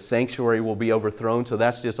the sanctuary will be overthrown. So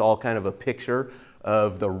that's just all kind of a picture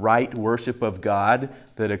of the right worship of God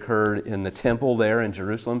that occurred in the temple there in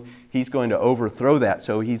Jerusalem. He's going to overthrow that.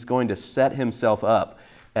 So he's going to set himself up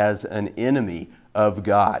as an enemy of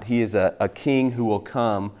God. He is a king who will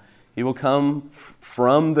come. He will come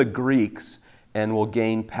from the Greeks and will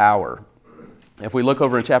gain power. If we look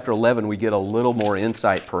over in chapter 11, we get a little more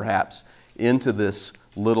insight perhaps into this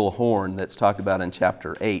little horn that's talked about in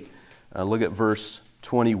chapter 8. Look at verse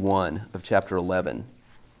 21 of chapter 11.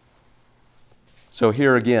 So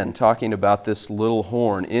here again, talking about this little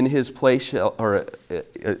horn, in his place shall,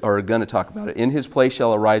 or going to talk about it, in his place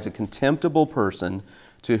shall arise a contemptible person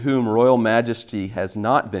to whom royal majesty has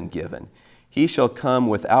not been given. He shall come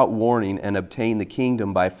without warning and obtain the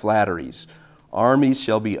kingdom by flatteries. Armies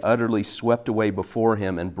shall be utterly swept away before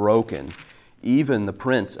him and broken, even the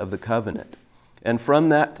prince of the covenant. And from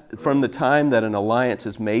the time that an alliance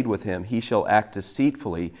is made with him, he shall act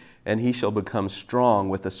deceitfully, and he shall become strong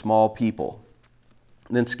with a small people.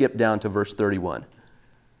 Then skip down to verse 31.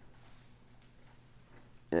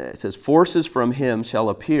 It says, forces from him shall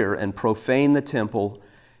appear and profane the temple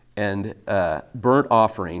and burnt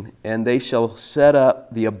offering, and they shall set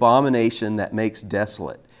up the abomination that makes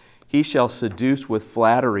desolate. He shall seduce with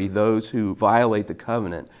flattery those who violate the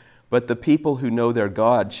covenant, but the people who know their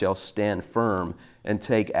God shall stand firm and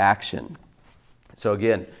take action. So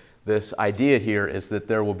again, this idea here is that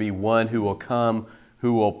there will be one who will come,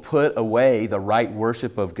 who will put away the right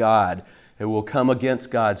worship of God, who will come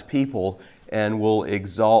against God's people and will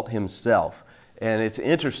exalt himself. And it's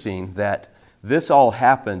interesting that this all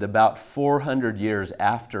happened about 400 years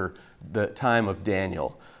after the time of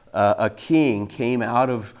Daniel. A king came out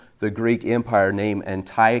of the Greek Empire named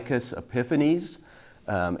Antiochus Epiphanes,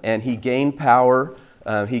 and he gained power.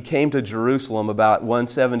 He came to Jerusalem about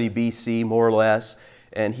 170 BC, more or less,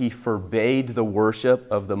 and he forbade the worship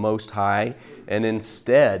of the Most High, and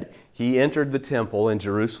instead he entered the temple in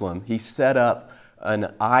Jerusalem. He set up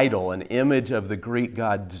an idol, an image of the Greek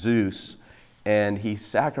god Zeus, and he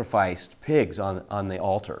sacrificed pigs on the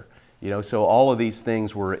altar. So all of these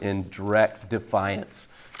things were in direct defiance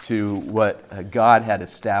to what God had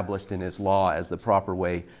established in his law as the proper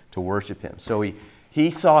way to worship him. So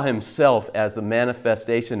he saw himself as the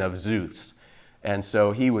manifestation of Zeus. And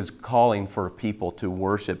so he was calling for people to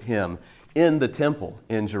worship him in the temple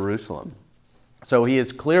in Jerusalem. So he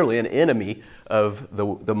is clearly an enemy of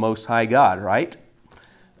the Most High God, right?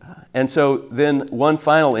 And so then one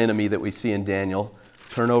final enemy that we see in Daniel,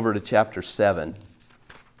 turn over to chapter 7,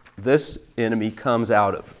 this enemy comes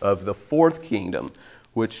out of the fourth kingdom,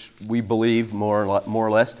 which we believe more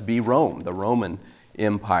or less to be Rome, the Roman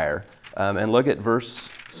Empire. And look at verse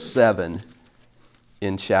 7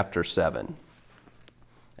 in chapter 7.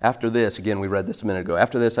 After this, again, we read this a minute ago.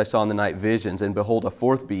 After this, I saw in the night visions, and behold, a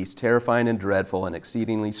fourth beast, terrifying and dreadful and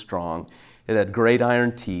exceedingly strong. It had great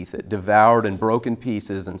iron teeth. It devoured and broke in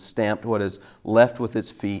pieces and stamped what is left with its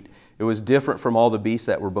feet. It was different from all the beasts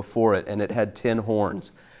that were before it, and it had 10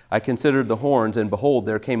 horns. I considered the horns, and behold,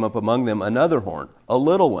 there came up among them another horn, a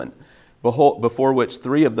little one, before which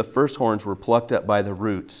 3 of the first horns were plucked up by the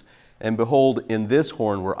roots. And behold, in this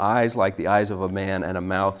horn were eyes like the eyes of a man, and a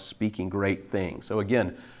mouth speaking great things. So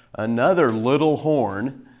again, another little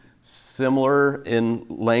horn, similar in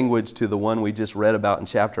language to the one we just read about in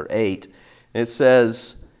chapter 8. It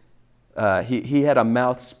says he had a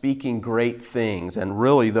mouth speaking great things, and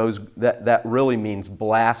really that really means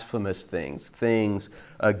blasphemous things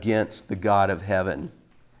against the God of heaven.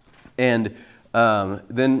 And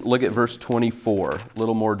then look at verse 24, a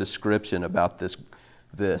little more description about this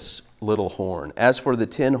little horn. As for the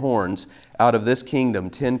 10 horns, out of this kingdom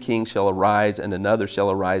 10 kings shall arise, and another shall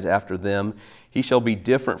arise after them. He shall be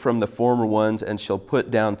different from the former ones, and shall put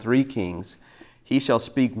down 3 kings. He shall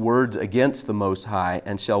speak words against the Most High,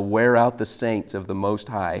 and shall wear out the saints of the Most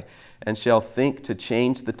High, and shall think to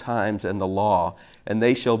change the times and the law, and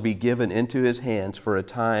they shall be given into his hands for a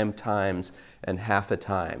time, times, and half a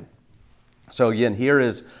time. So again, here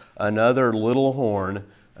is another little horn,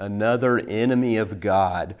 another enemy of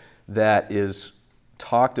God that is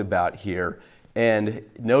talked about here. And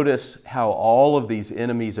notice how all of these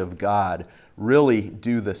enemies of God really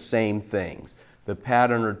do the same things. The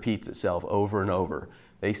pattern repeats itself over and over.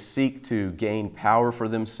 They seek to gain power for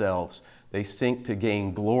themselves. They seek to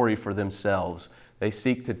gain glory for themselves. They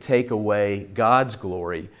seek to take away God's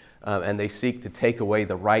glory, and they seek to take away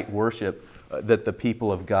the right worship that the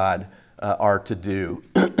people of God are to do.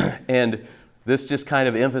 And this just kind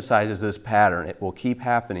of emphasizes this pattern. It will keep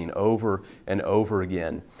happening over and over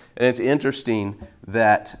again. And it's interesting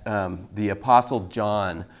that the Apostle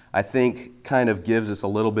John, I think, kind of gives us a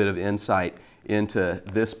little bit of insight into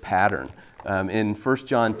this pattern. In 1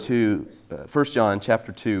 John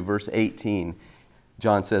chapter 2, verse 18,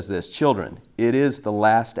 John says this, "Children, it is the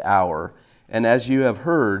last hour, and as you have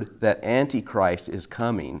heard that Antichrist is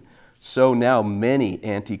coming, so now many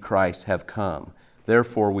Antichrists have come.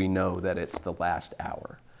 Therefore, we know that it's the last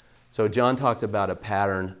hour." So John talks about a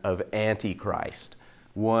pattern of Antichrist,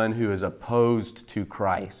 one who is opposed to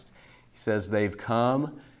Christ. He says they've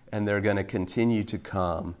come and they're going to continue to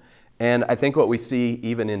come. And I think what we see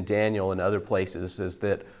even in Daniel and other places is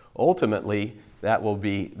that ultimately there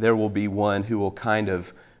will be one who will kind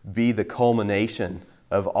of be the culmination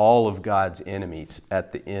of all of God's enemies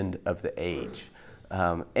at the end of the age.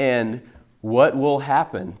 And what will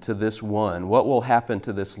happen to this one? What will happen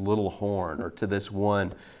to this little horn, or to this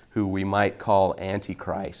one who we might call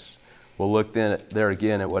Antichrist? We'll look then there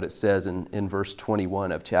again at what it says in verse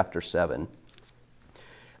 21 of chapter 7.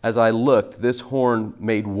 "As I looked, this horn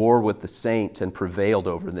made war with the saints and prevailed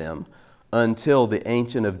over them, until the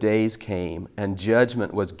Ancient of Days came, and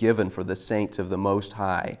judgment was given for the saints of the Most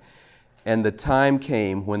High. And the time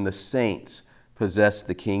came when the saints possessed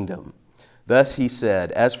the kingdom. Thus he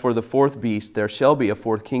said, As for the fourth beast, there shall be a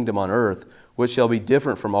fourth kingdom on earth, which shall be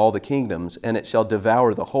different from all the kingdoms, and it shall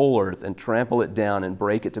devour the whole earth, and trample it down, and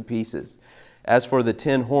break it to pieces. As for the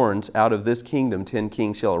 10 horns, out of this kingdom 10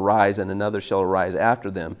 kings shall arise, and another shall arise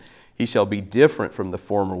after them. He shall be different from the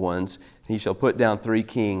former ones. He shall put down 3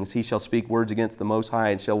 kings. He shall speak words against the Most High,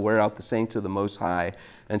 and shall wear out the saints of the Most High,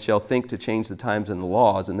 and shall think to change the times and the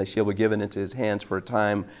laws, and they shall be given into his hands for a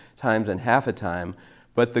time, times, and half a time.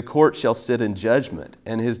 But the court shall sit in judgment,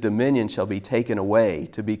 and his dominion shall be taken away,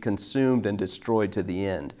 to be consumed and destroyed to the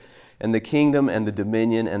end. And the kingdom and the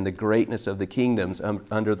dominion and the greatness of the kingdoms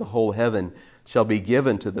under the whole heaven shall be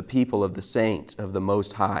given to the people of the saints of the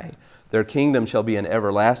Most High. Their kingdom shall be an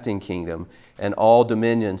everlasting kingdom, and all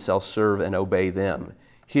dominions shall serve and obey them.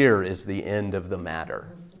 Here is the end of the matter."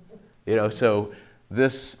 So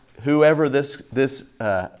whoever this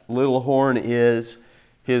little horn is,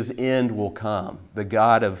 his end will come. The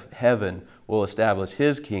God of heaven will establish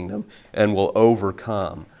his kingdom and will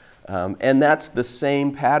overcome. And that's the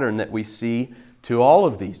same pattern that we see to all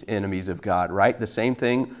of these enemies of God, right? The same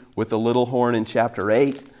thing with the little horn in chapter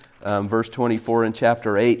 8. Verse 24 in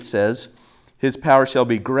chapter 8 says, "His power shall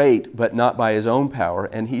be great, but not by his own power,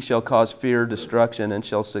 and he shall cause fear, destruction, and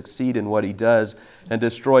shall succeed in what he does, and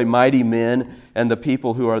destroy mighty men and the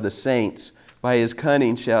people who are the saints. By his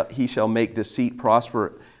cunning he shall make deceit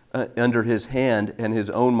prosper under his hand, and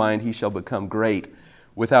his own mind he shall become great.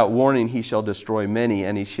 Without warning he shall destroy many,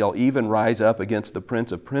 and he shall even rise up against the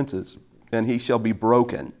prince of princes, and he shall be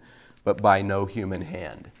broken, but by no human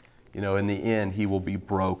hand. You know, in the end, he will be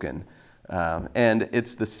broken. And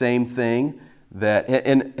it's the same thing that,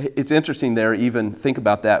 and it's interesting there, even think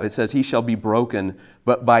about that. It says he shall be broken,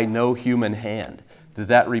 but by no human hand. Does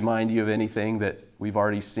that remind you of anything that we've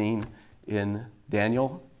already seen in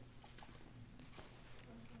Daniel?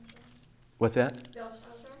 What's that? Belshazzar?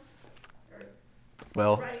 Or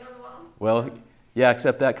Well, writing on the wall? well, yeah,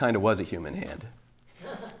 except that kind of was a human hand.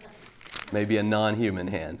 Maybe a non-human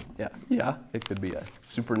hand. Yeah, it could be a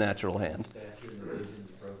supernatural hand. Statue in the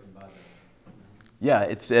visions broken by the... Yeah,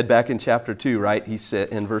 it said back in chapter 2, right? He said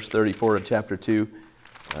in verse 34 of chapter 2,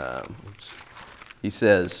 he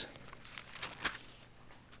says,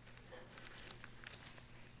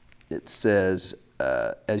 it says,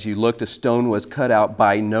 as you looked, a stone was cut out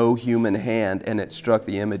by no human hand, and it struck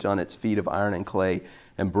the image on its feet of iron and clay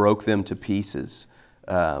and broke them to pieces.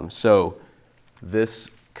 So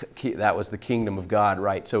that was the kingdom of God,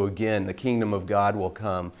 right? So again, the kingdom of God will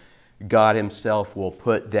come. God himself will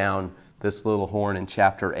put down this little horn in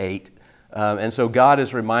chapter 8. And so God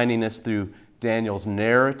is reminding us through Daniel's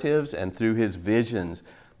narratives and through his visions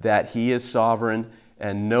that he is sovereign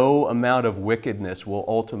and no amount of wickedness will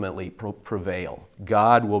ultimately prevail.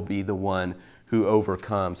 God will be the one who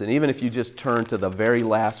overcomes. And even if you just turn to the very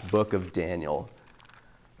last book of Daniel,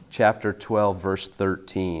 chapter 12, verse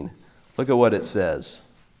 13, look at what it says.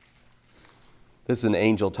 This is an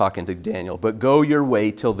angel talking to Daniel. But go your way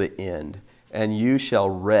till the end, and you shall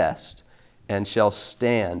rest and shall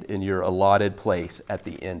stand in your allotted place at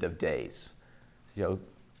the end of days. You know,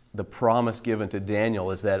 the promise given to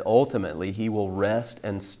Daniel is that ultimately he will rest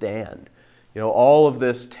and stand. You know, all of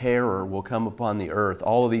this terror will come upon the earth,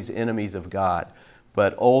 all of these enemies of God,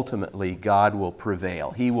 but ultimately God will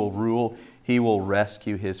prevail. He will rule, he will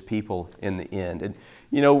rescue his people in the end. And,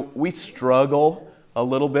 you know, we struggle a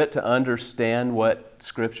little bit to understand what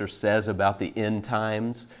Scripture says about the end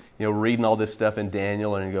times. You know, reading all this stuff in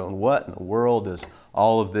Daniel and going, what in the world does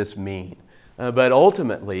all of this mean? But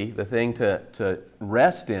ultimately, the thing to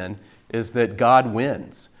rest in is that God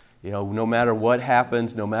wins. You know, no matter what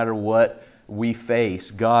happens, no matter what we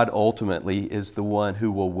face, God ultimately is the one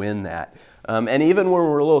who will win that. And even when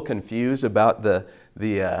we're a little confused about the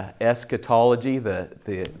eschatology,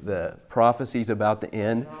 the prophecies about the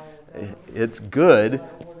end, it's good.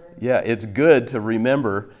 Yeah, it's good to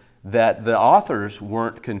remember that the authors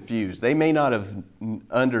weren't confused. They may not have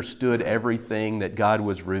understood everything that God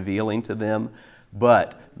was revealing to them,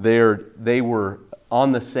 but they were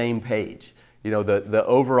on the same page. You know, the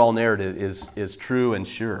overall narrative is true and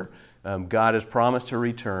sure. God has promised to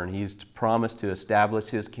return. He's promised to establish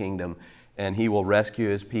his kingdom, and he will rescue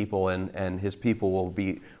his people, and his people will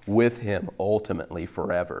be with him ultimately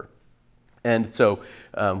forever. And so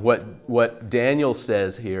what Daniel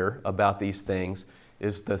says here about these things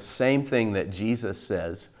is the same thing that Jesus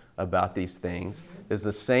says about these things, is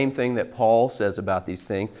the same thing that Paul says about these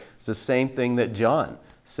things. It's the same thing that John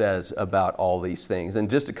says about all these things. And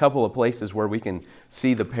just a couple of places where we can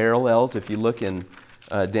see the parallels. If you look in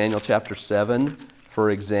Daniel chapter 7, for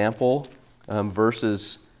example,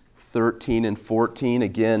 verses 13 and 14,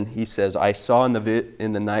 again, he says, I saw in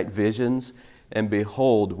the night visions, and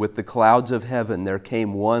behold, with the clouds of heaven there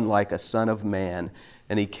came one like a son of man,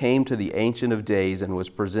 and he came to the Ancient of Days and was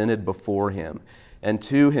presented before him. And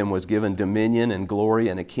to him was given dominion and glory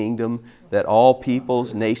and a kingdom, that all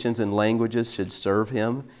peoples, nations, and languages should serve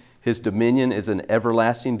him. His dominion is an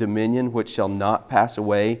everlasting dominion which shall not pass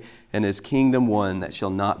away, and his kingdom one that shall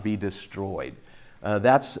not be destroyed.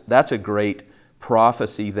 That's a great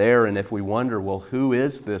prophecy there. And if we wonder, well, who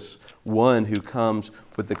is this one who comes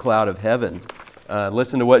with the cloud of heaven?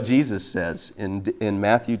 Listen to what Jesus says in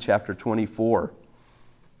Matthew chapter 24.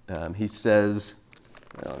 He says,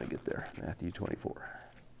 well, let me get there, Matthew 24.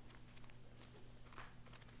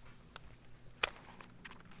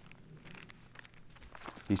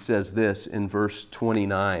 He says this in verse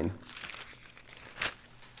 29.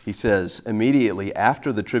 He says, immediately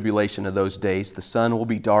after the tribulation of those days, the sun will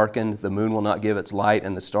be darkened, the moon will not give its light,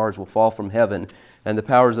 and the stars will fall from heaven, and the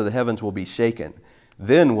powers of the heavens will be shaken.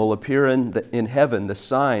 Then will appear in heaven the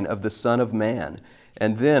sign of the Son of Man.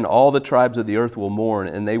 And then all the tribes of the earth will mourn,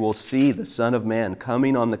 and they will see the Son of Man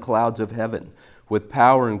coming on the clouds of heaven with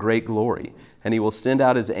power and great glory. And he will send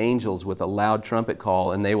out his angels with a loud trumpet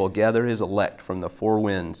call, and they will gather his elect from the four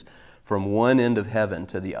winds, from one end of heaven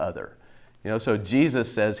to the other. You know, so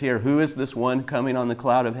Jesus says here, who is this one coming on the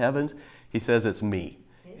cloud of heavens? He says, it's me.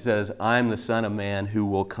 He He says, I'm the Son of Man who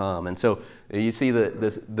will come. And so you see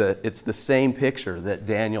it's the same picture that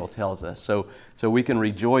Daniel tells us. So we can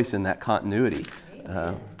rejoice in that continuity.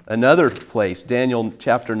 Another place, Daniel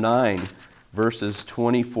chapter 9, verses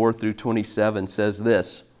 24 through 27 says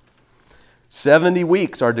this: 70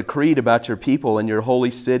 weeks are decreed about your people and your holy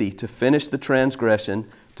city to finish the transgression,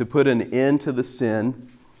 to put an end to the sin,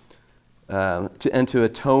 and to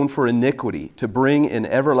atone for iniquity, to bring in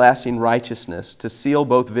everlasting righteousness, to seal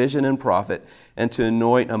both vision and prophet, and to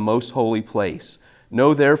anoint a most holy place.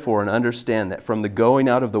 Know therefore and understand that from the going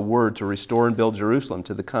out of the word to restore and build Jerusalem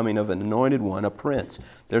to the coming of an anointed one, a prince,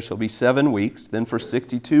 there shall be 7 weeks. Then for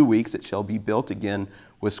 62 weeks it shall be built again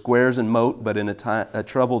with squares and moat, but in a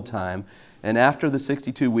troubled time. And after the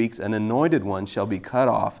 62 weeks, an anointed one shall be cut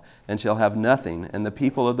off and shall have nothing. And the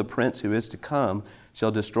people of the prince who is to come shall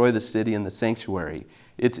destroy the city and the sanctuary.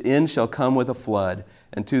 Its end shall come with a flood,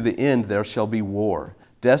 and to the end there shall be war.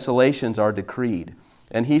 Desolations are decreed.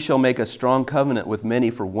 And he shall make a strong covenant with many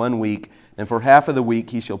for 1 week, and for half of the week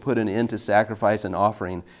he shall put an end to sacrifice and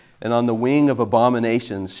offering. And on the wing of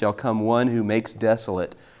abominations shall come one who makes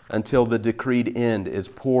desolate, until the decreed end is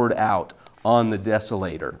poured out on the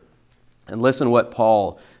desolator. And listen what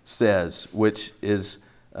Paul says, which is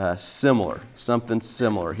similar, something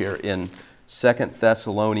similar here in 2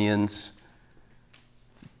 Thessalonians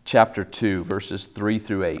chapter 2, verses 3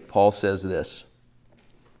 through 8. Paul says this.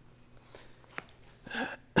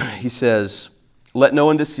 He says, let no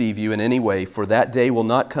one deceive you in any way, for that day will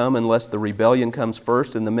not come unless the rebellion comes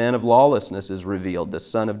first and the man of lawlessness is revealed, the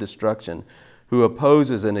son of destruction, who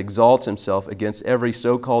opposes and exalts himself against every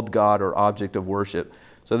so-called God or object of worship,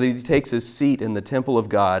 so that he takes his seat in the temple of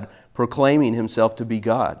God, proclaiming himself to be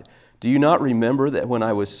God. Do you not remember that when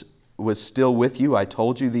I was still with you, I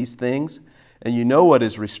told you these things? And you know what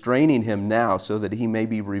is restraining him now, so that he may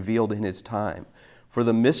be revealed in his time. For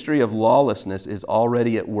the mystery of lawlessness is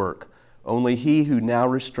already at work. Only he who now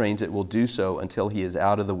restrains it will do so until he is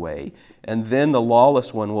out of the way. And then the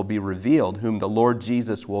lawless one will be revealed, whom the Lord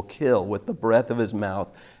Jesus will kill with the breath of his mouth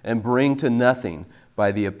and bring to nothing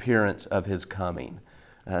by the appearance of his coming.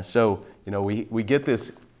 So we get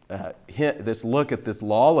this this look at this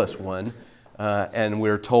lawless one, and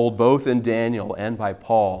we're told both in Daniel and by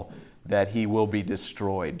Paul that he will be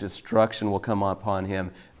destroyed. Destruction will come upon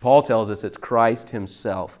him. Paul tells us it's Christ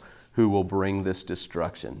himself who will bring this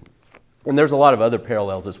destruction. And there's a lot of other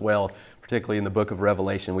parallels as well, particularly in the book of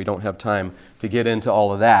Revelation. We don't have time to get into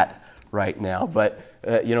all of that right now. But,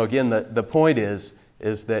 again, the point is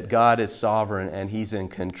that God is sovereign and he's in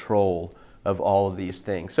control of all of these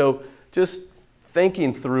things. So just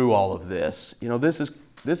thinking through all of this,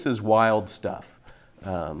 this is wild stuff.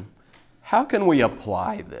 How can we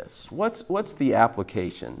apply this? What's the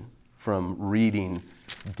application from reading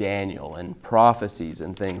Daniel and prophecies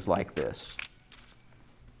and things like this?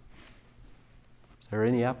 Is there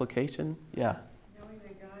any application? Yeah. Knowing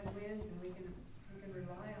that God wins and we can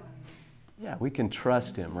rely on him. Yeah, we can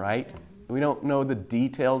trust him, right? We don't know the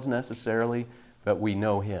details necessarily, but we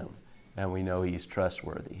know him and we know he's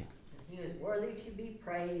trustworthy. He is worthy to be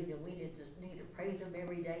praised, and we just need to praise him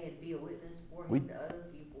every day and be a witness for him to other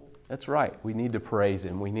people. That's right. We need to praise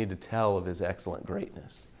him. We need to tell of his excellent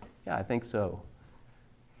greatness. Yeah, I think so.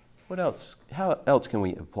 What else? How else can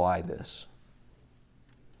we apply this?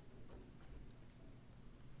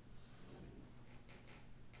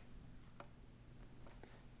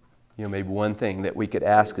 Maybe one thing that we could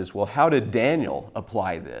ask is, well, how did Daniel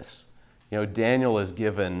apply this? Daniel is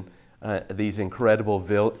given these incredible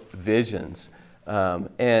visions.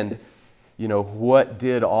 And what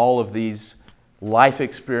did all of these life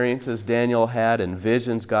experiences Daniel had and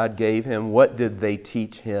visions God gave him, what did they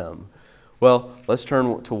teach him? Well, let's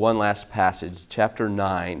turn to one last passage, chapter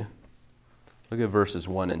 9. Look at verses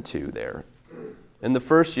 1 and 2 there. In the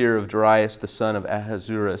first year of Darius, the son of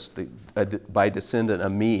Ahasuerus, by descendant a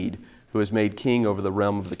Mede, who was made king over the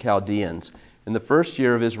realm of the Chaldeans, in the first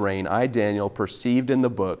year of his reign, I, Daniel, perceived in the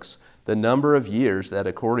books the number of years that,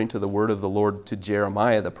 according to the word of the Lord to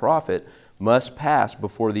Jeremiah the prophet, must pass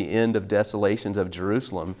before the end of desolations of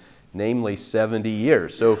Jerusalem, namely 70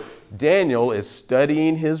 years. So Daniel is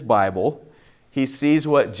studying his Bible. He sees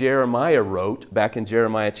what Jeremiah wrote back in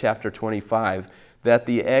Jeremiah chapter 25, that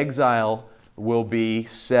the exile will be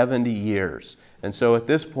 70 years. And so at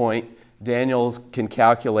this point, Daniel can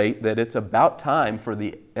calculate that it's about time for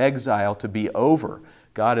the exile to be over.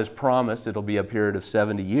 God has promised it'll be a period of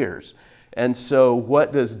 70 years. And so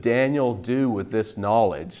what does Daniel do with this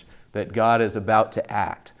knowledge that God is about to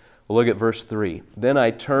act? Well, look at verse 3. Then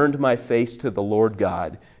I turned my face to the Lord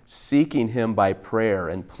God, seeking him by prayer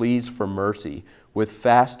and pleas for mercy, with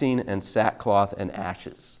fasting and sackcloth and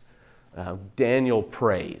ashes. Daniel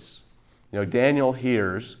prays. Daniel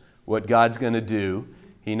hears what God's going to do.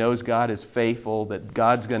 He knows God is faithful, that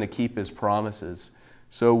God's going to keep his promises.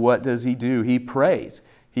 So what does he do? He prays.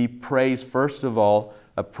 He prays, first of all,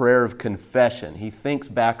 a prayer of confession. He thinks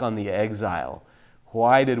back on the exile.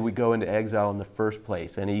 Why did we go into exile in the first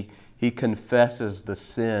place? And he confesses the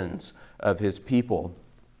sins of his people.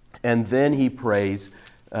 And then he prays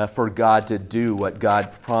for God to do what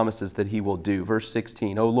God promises that he will do. Verse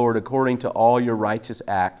 16, O Lord, according to all your righteous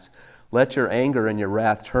acts, let your anger and your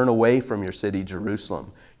wrath turn away from your city,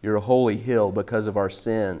 Jerusalem, your holy hill, because of our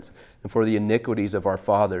sins and for the iniquities of our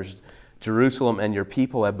fathers. Jerusalem and your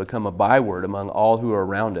people have become a byword among all who are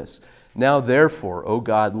around us. Now therefore, O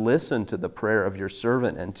God, listen to the prayer of your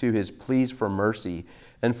servant and to his pleas for mercy.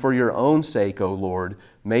 And for your own sake, O Lord,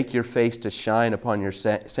 make your face to shine upon your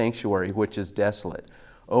sanctuary, which is desolate.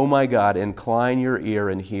 O my God, incline your ear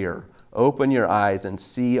and hear. Open your eyes and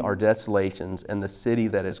see our desolations and the city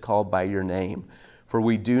that is called by your name. For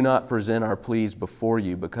we do not present our pleas before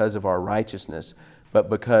you because of our righteousness, but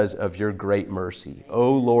because of your great mercy.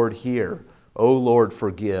 O Lord, hear. O Lord,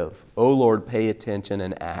 forgive. O Lord, pay attention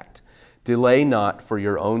and act. Delay not for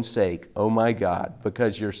your own sake, O my God,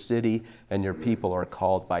 because your city and your people are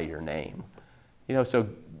called by your name. So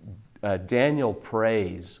Daniel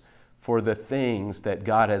prays for the things that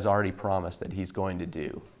God has already promised that he's going to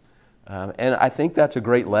do. And I think that's a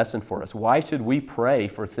great lesson for us. Why should we pray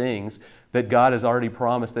for things that God has already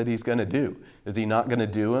promised that he's going to do? Is he not going to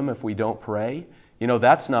do them if we don't pray?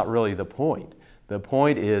 That's not really the point. The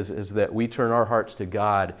point is that we turn our hearts to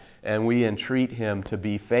God and we entreat him to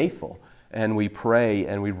be faithful. And we pray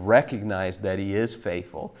and we recognize that he is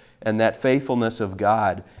faithful. And that faithfulness of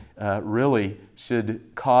God really should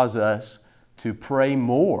cause us to pray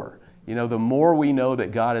more. The more we know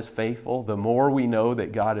that God is faithful, the more we know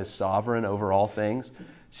that God is sovereign over all things,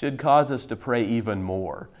 should cause us to pray even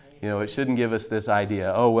more. It shouldn't give us this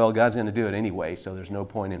idea, oh, well, God's going to do it anyway, so there's no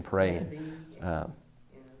point in praying.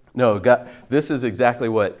 No, God, this is exactly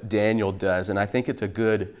what Daniel does, and I think it's a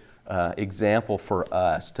good example for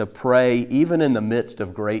us to pray even in the midst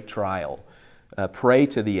of great trial. Pray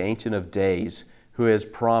to the Ancient of Days who has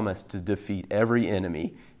promised to defeat every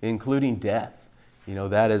enemy, including death.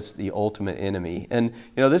 That is the ultimate enemy. And,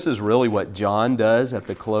 this is really what John does at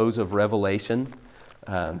the close of Revelation.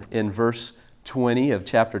 In verse 20 of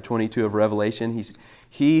chapter 22 of Revelation,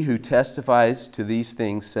 he who testifies to these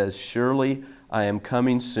things says, surely I am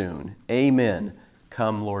coming soon. Amen.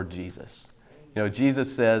 Come, Lord Jesus.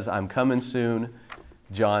 Jesus says, I'm coming soon.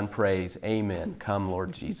 John prays, amen. Come,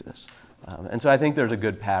 Lord Jesus. And so I think there's a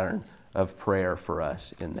good pattern of prayer for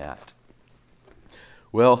us in that.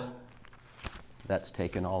 Well, that's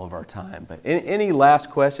taken all of our time. But any last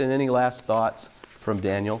question, any last thoughts from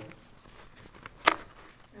Daniel? Oh,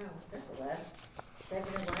 that's the last,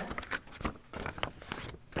 second and last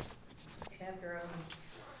chapter of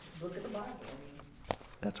the book of the Bible.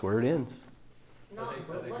 That's where it ends. Not, I think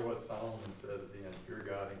but what Solomon says at the end, fear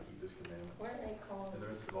God and keep his commandments. what are they called? In the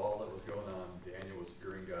midst of all that was going on, Daniel was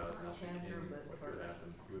fearing God, not thinking what could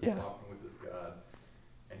happen. He was walking with his God,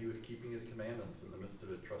 and he was keeping his commandments in the midst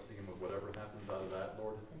of it, trusting him with whatever happens out of that.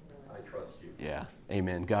 Lord, I trust you. Yeah,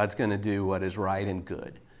 amen. God's going to do what is right and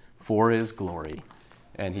good for his glory,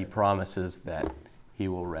 and he promises that he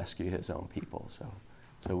will rescue his own people.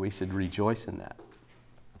 So we should rejoice in that.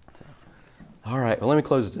 All right, well, let me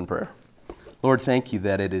close this in prayer. Lord, thank you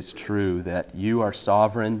that it is true that you are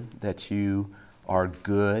sovereign, that you are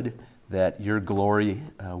good, that your glory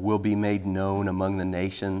will be made known among the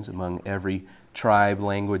nations, among every tribe,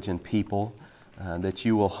 language, and people, that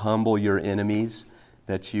you will humble your enemies,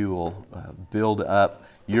 that you will build up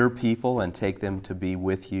your people and take them to be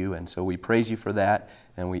with you. And so we praise you for that,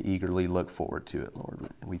 and we eagerly look forward to it, Lord.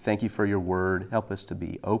 We thank you for your word. Help us to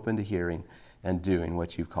be open to hearing and doing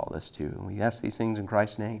what you've called us to. And we ask these things in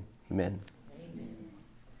Christ's name. Amen.